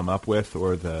people come up with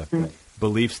or the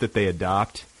beliefs that they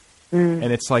adopt. And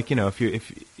it's like,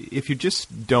 if you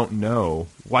just don't know,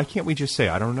 why can't we just say,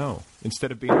 I don't know?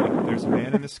 Instead of being like, there's a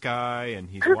man in the sky and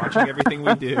he's watching everything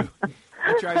we do.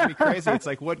 It drives me crazy. It's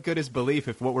like, what good is belief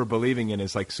if what we're believing in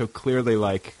is like so clearly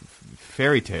like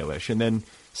fairy tale-ish? And then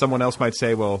someone else might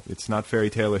say, well, it's not fairy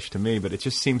tale-ish to me, but it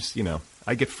just seems,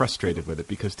 I get frustrated with it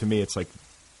because to me it's like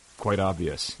quite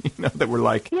obvious, that we're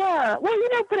like... Yeah, well,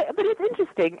 but it's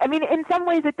interesting. I mean, in some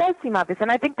ways it does seem obvious,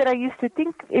 and I think that I used to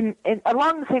think in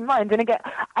along the same lines. And again,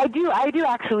 I do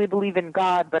actually believe in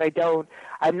God, but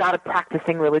I'm not a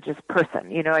practicing religious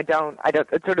person. I don't,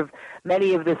 it's sort of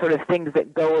many of the sort of things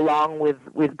that go along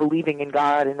with believing in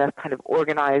God in a kind of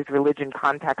organized religion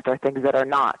context are things that are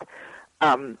not.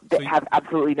 That have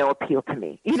absolutely no appeal to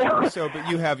me,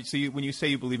 when you say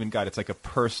you believe in God, it's like a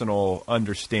personal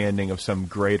understanding of some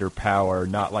greater power,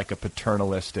 not like a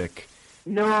paternalistic.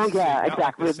 No, yeah,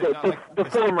 exactly. The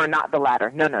former, not the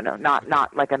latter. No,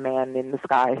 not like a man in the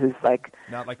sky who's like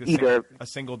not like a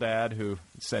single dad who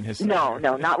sent his. No,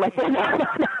 not like that.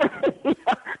 No,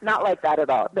 not like that at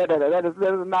all. No, that is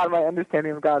not my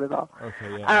understanding of God at all.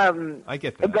 Okay, yeah, I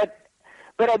get that.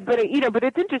 But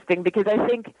it's interesting because I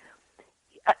think.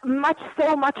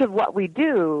 So much of what we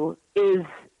do is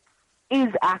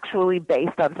actually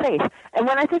based on faith. And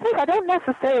when I say faith, I don't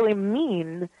necessarily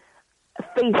mean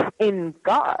faith in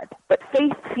God, but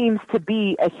faith seems to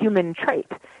be a human trait.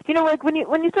 Like when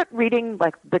you start reading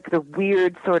like the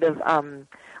weird sort of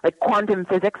like quantum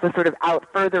physics, the sort of out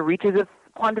further reaches of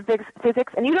quantum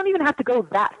physics, and you don't even have to go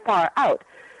that far out.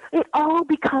 It all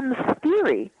becomes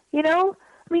theory. I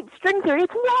mean, string theory,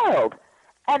 it's wild.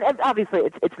 And obviously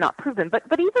it's not proven, but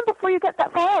even before you get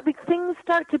that far out, these things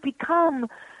start to become,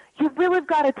 you've really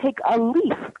got to take a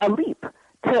leap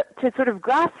to sort of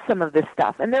grasp some of this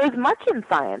stuff. And there is much in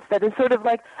science that is sort of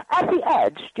like at the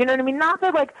edge, do you know what I mean? Not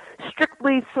the like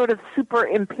strictly sort of super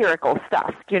empirical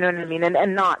stuff, do you know what I mean?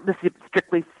 And not the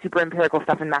strictly super empirical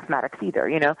stuff in mathematics either,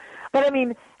 But I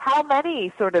mean, how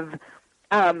many sort of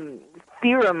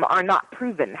theorem are not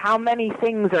proven? How many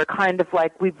things are kind of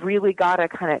like we've really got to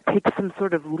kind of take some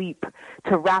sort of leap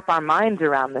to wrap our minds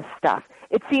around this stuff?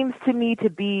 It seems to me to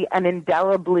be an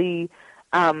indelibly,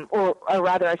 or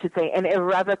rather I should say, an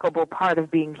irrevocable part of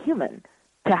being human,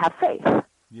 to have faith.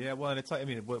 Yeah, well, and it's like, I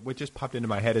mean, what just popped into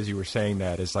my head as you were saying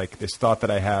that is like this thought that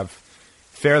I have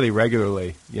fairly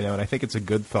regularly, and I think it's a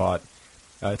good thought.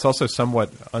 It's also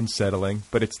somewhat unsettling,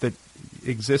 but it's that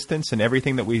existence and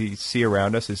everything that we see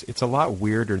around us it's a lot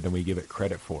weirder than we give it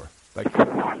credit for. Like,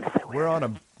 we're on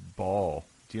a ball.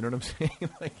 Do you know what I'm saying?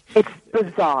 Like, it's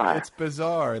bizarre. It's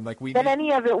bizarre, and like Then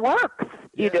any of it works,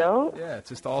 you know? Yeah, it's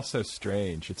just all so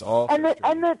strange. It's all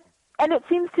and it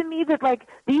seems to me that like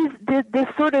this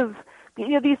sort of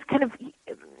these kind of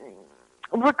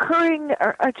recurring,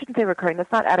 or I shouldn't say recurring.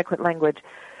 That's not adequate language.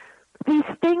 These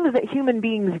things that human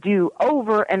beings do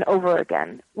over and over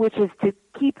again, which is to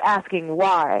keep asking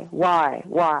why,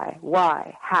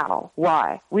 how,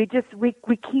 why. We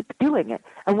keep doing it,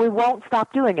 and we won't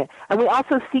stop doing it. And we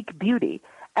also seek beauty.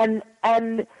 And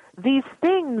these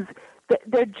things,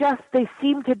 they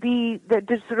seem to be, they're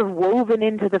just sort of woven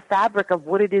into the fabric of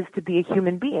what it is to be a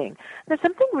human being. There's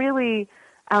something really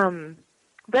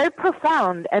very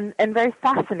profound and very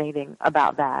fascinating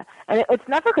about that. And it's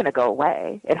never going to go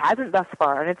away. It hasn't thus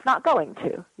far, and it's not going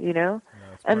to, No,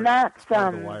 and that's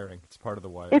part of the wiring. It's part of the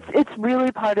wiring. It's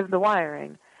really part of the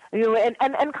wiring.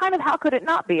 And kind of how could it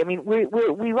not be? I mean, we're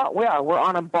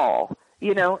on a ball.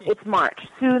 It's March.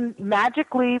 Soon,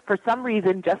 magically, for some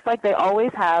reason, just like they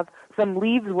always have, some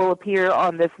leaves will appear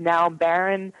on this now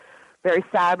barren, very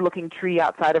sad-looking tree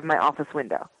outside of my office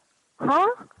window. Huh?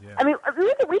 Yeah. I mean,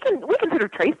 we can sort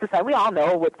of trace this out. We all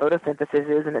know what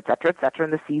photosynthesis is, and et cetera,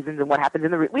 and the seasons and what happens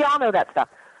in the we all know that stuff.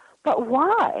 But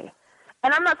why?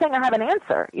 And I'm not saying I have an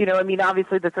answer. I mean,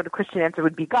 obviously the sort of Christian answer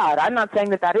would be God. I'm not saying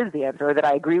that is the answer or that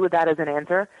I agree with that as an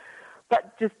answer.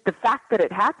 But just the fact that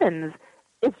it happens,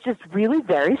 it's just really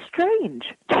very strange.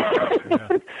 Yeah.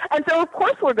 And so, of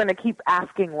course, we're going to keep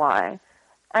asking why.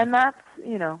 And that's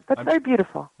very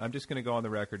beautiful. I'm just going to go on the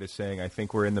record as saying I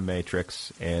think we're in the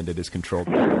Matrix, and it is controlled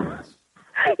by aliens.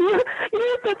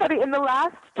 It's so funny. In the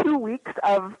last 2 weeks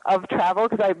of travel,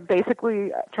 because I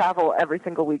basically travel every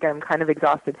single week, I'm kind of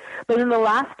exhausted. But in the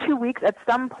last 2 weeks, at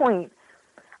some point,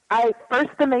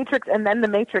 first The Matrix and then The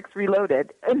Matrix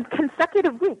Reloaded in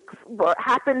consecutive weeks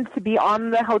happened to be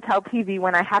on the hotel TV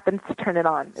when I happened to turn it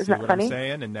on. Isn't that funny? I'm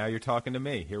saying? And now you're talking to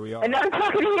me. Here we are. And now I'm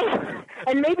talking to you.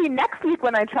 And maybe next week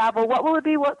when I travel, what will it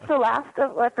be? What's the last?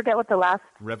 I forget what the last.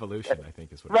 Revolution, I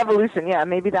think is what. Revolution, yeah.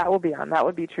 Maybe that will be on. That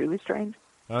would be truly strange.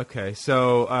 Okay,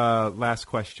 so last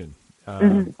question.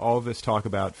 All of this talk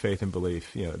about faith and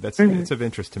belief, that's it's of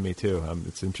interest to me too.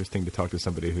 It's interesting to talk to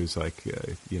somebody who's like,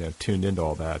 tuned into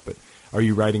all that. But are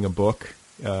you writing a book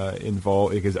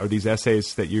involved? Because are these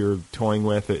essays that you're toying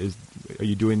with? Are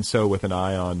you doing so with an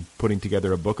eye on putting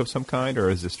together a book of some kind, or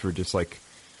is this for just like,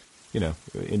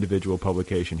 individual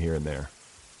publication here and there?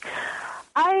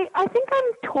 I think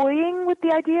I'm toying with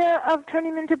the idea of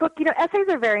turning them into a book. Essays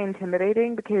are very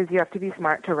intimidating because you have to be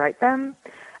smart to write them.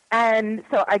 And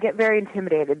so I get very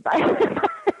intimidated by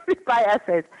by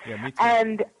essays. Yeah, me too.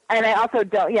 And I also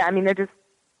don't, they're just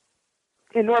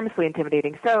enormously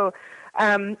intimidating. So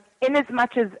in as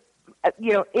much as,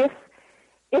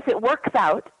 if it works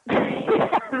out,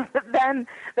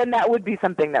 then that would be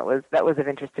something that was of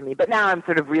interest to me. But now I'm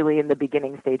sort of really in the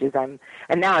beginning stages. And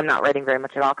now I'm not writing very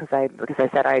much at all because I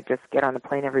said I just get on a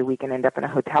plane every week and end up in a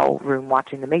hotel room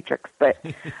watching The Matrix. But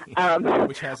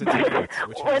which has its merits.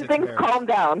 When things calm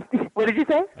down, what did you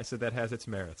say? I said that has its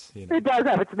merits. It does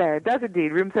have its merit. It does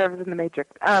indeed. Room service in The Matrix.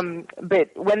 But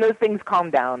when those things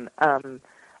calm down,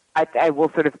 I will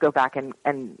sort of go back and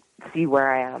see where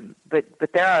I am. But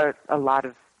there are a lot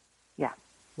of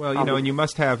Well, and you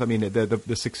must have. I mean,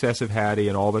 the success of Hattie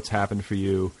and all that's happened for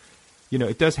you.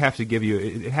 It does have to give you.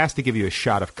 It has to give you a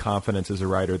shot of confidence as a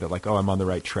writer that, like, oh, I'm on the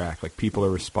right track. Like, people are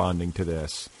responding to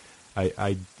this.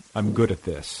 I'm good at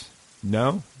this.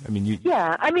 No, I mean,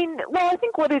 Yeah, I mean, well, I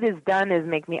think what it has done is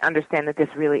make me understand that this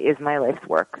really is my life's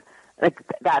work. Like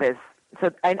that is.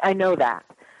 So I know that.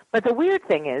 But the weird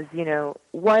thing is, it's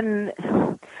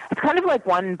kind of like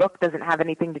one book doesn't have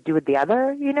anything to do with the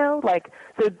other,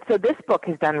 so this book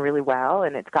has done really well,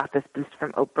 and it's got this boost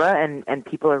from Oprah, and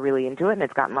people are really into it, and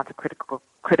it's gotten lots of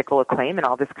critical acclaim and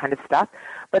all this kind of stuff.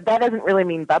 But that doesn't really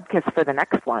mean bupkis for the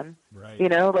next one, right.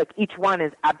 Each one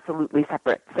is absolutely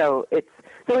separate. So it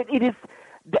is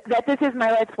that this is my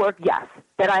life's work, yes.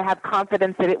 That I have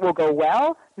confidence that it will go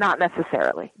well, not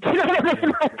necessarily. Do you know what I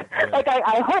mean?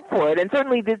 I hope for it, and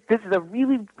certainly this is a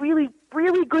really, really,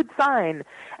 really good sign.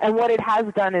 And what it has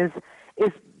done is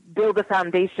build a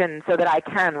foundation so that I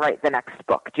can write the next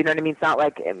book. Do you know what I mean? It's not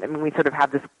like we sort of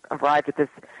have arrived at this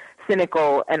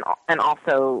cynical and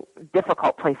also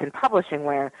difficult place in publishing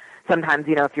where sometimes,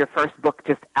 if your first book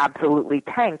just absolutely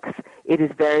tanks, it is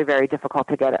very, very difficult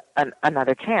to get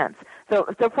another chance. So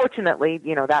fortunately,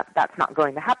 that's not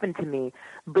going to happen to me,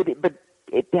 but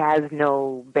it has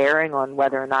no bearing on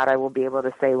whether or not I will be able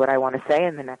to say what I want to say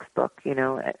in the next book,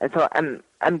 And so I'm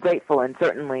grateful and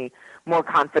certainly more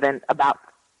confident about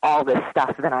all this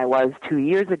stuff than I was 2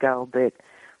 years ago, but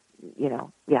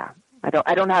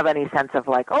I don't have any sense of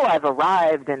like, oh, I've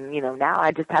arrived and, now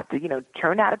I just have to,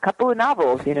 churn out a couple of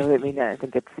novels, I mean, I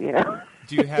think it's,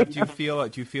 Do you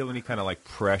feel any kind of like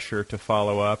pressure to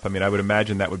follow up? I mean, I would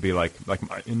imagine that would be like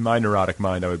in my neurotic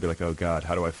mind, I would be like, oh God,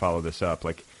 how do I follow this up?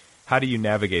 Like, how do you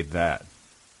navigate that?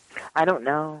 I don't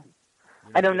know.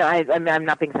 I'm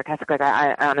not being sarcastic. Like,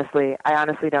 I honestly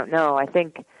don't know. I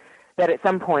think that at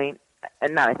some point,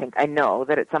 I know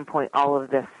that at some point all of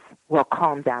this will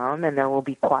calm down and there will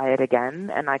be quiet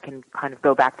again, and I can kind of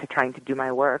go back to trying to do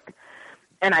my work.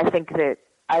 And I think that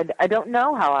I don't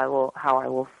know how I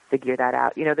will figure that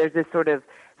out. There's this sort of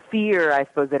fear, I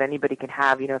suppose, that anybody can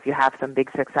have. If you have some big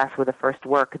success with a first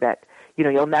work, that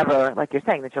you'll never, like you're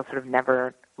saying, that you'll sort of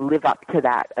never live up to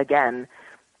that again.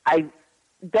 I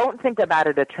don't think about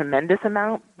it a tremendous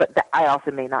amount, but I also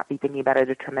may not be thinking about it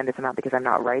a tremendous amount because I'm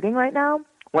not writing right now.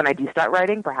 When I do start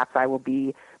writing, perhaps I will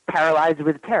be paralyzed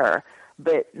with terror,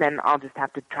 but then I'll just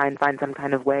have to try and find some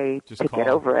kind of way to get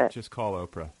over it. Just call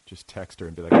Oprah. Just text her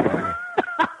and be like,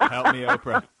 help me,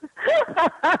 Oprah.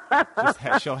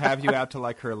 She'll have you out to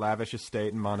like her lavish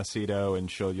estate in Montecito,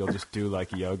 and you'll just do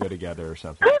like yoga together or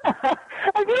something.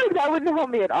 I feel like that wouldn't help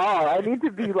me at all. I need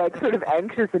to be like sort of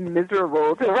anxious and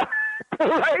miserable to write.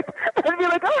 I'd be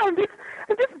like, oh, I'm just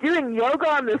doing yoga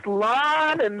on this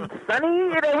lawn and sunny,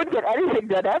 I wouldn't get anything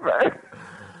done ever.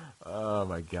 Oh,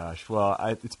 my gosh. Well,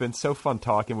 it's been so fun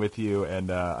talking with you,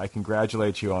 and I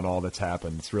congratulate you on all that's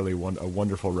happened. It's really a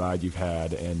wonderful ride you've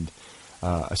had, and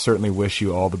I certainly wish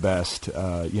you all the best,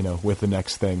 with the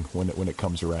next thing when it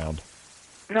comes around.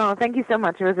 No, thank you so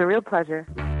much. It was a real pleasure.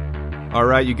 All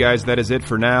right, you guys, that is it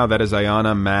for now. That is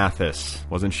Ayana Mathis.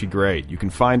 Wasn't she great? You can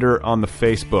find her on the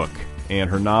Facebook, and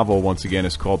her novel, once again,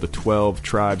 is called The 12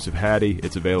 Tribes of Hattie.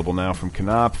 It's available now from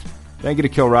Knopf. Thank you to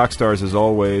Kill Rockstars, as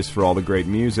always, for all the great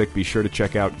music. Be sure to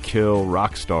check out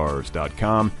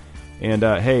killrockstars.com. And,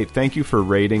 hey, thank you for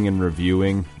rating and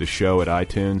reviewing the show at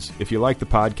iTunes. If you like the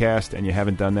podcast and you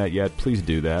haven't done that yet, please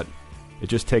do that. It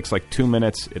just takes like 2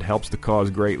 minutes. It helps the cause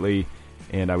greatly,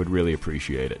 and I would really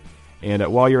appreciate it. And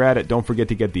while you're at it, don't forget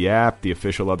to get the app, the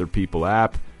official Other People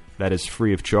app. That is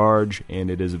free of charge, and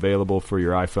it is available for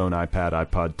your iPhone, iPad,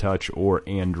 iPod Touch, or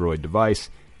Android device.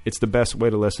 It's the best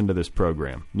way to listen to this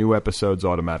program. New episodes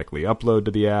automatically upload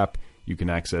to the app. You can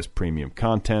access premium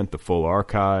content, the full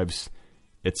archives,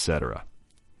 etc.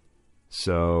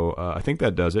 So I think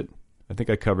that does it. I think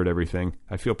I covered everything.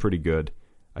 I feel pretty good.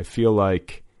 I feel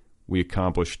like we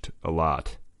accomplished a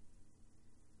lot.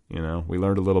 You know, we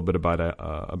learned a little bit about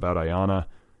Ayana.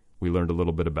 We learned a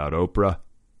little bit about Oprah.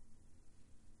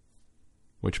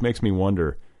 Which makes me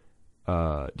wonder,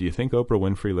 do you think Oprah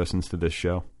Winfrey listens to this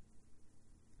show?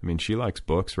 I mean, she likes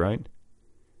books, right?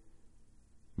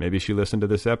 Maybe she listened to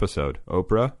this episode.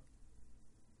 Oprah,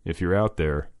 if you're out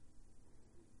there,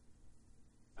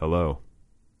 hello.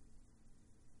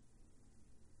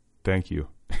 Thank you.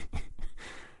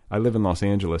 I live in Los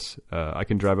Angeles. I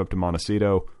can drive up to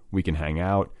Montecito. We can hang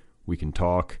out. We can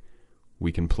talk.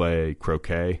 We can play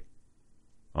croquet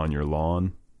on your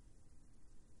lawn.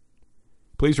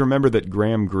 Please remember that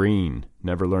Graham Greene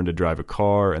never learned to drive a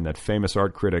car, and that famous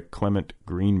art critic Clement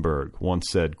Greenberg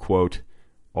once said, quote,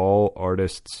 "All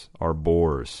artists are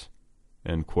bores,"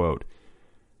 end quote.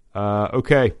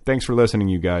 Okay, thanks for listening,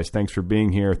 you guys. Thanks for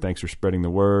being here. Thanks for spreading the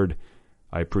word.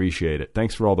 I appreciate it.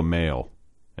 Thanks for all the mail,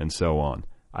 and so on.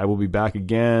 I will be back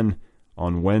again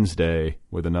on Wednesday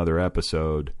with another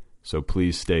episode, so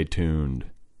please stay tuned.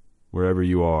 Wherever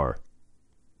you are,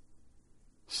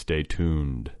 stay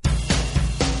tuned.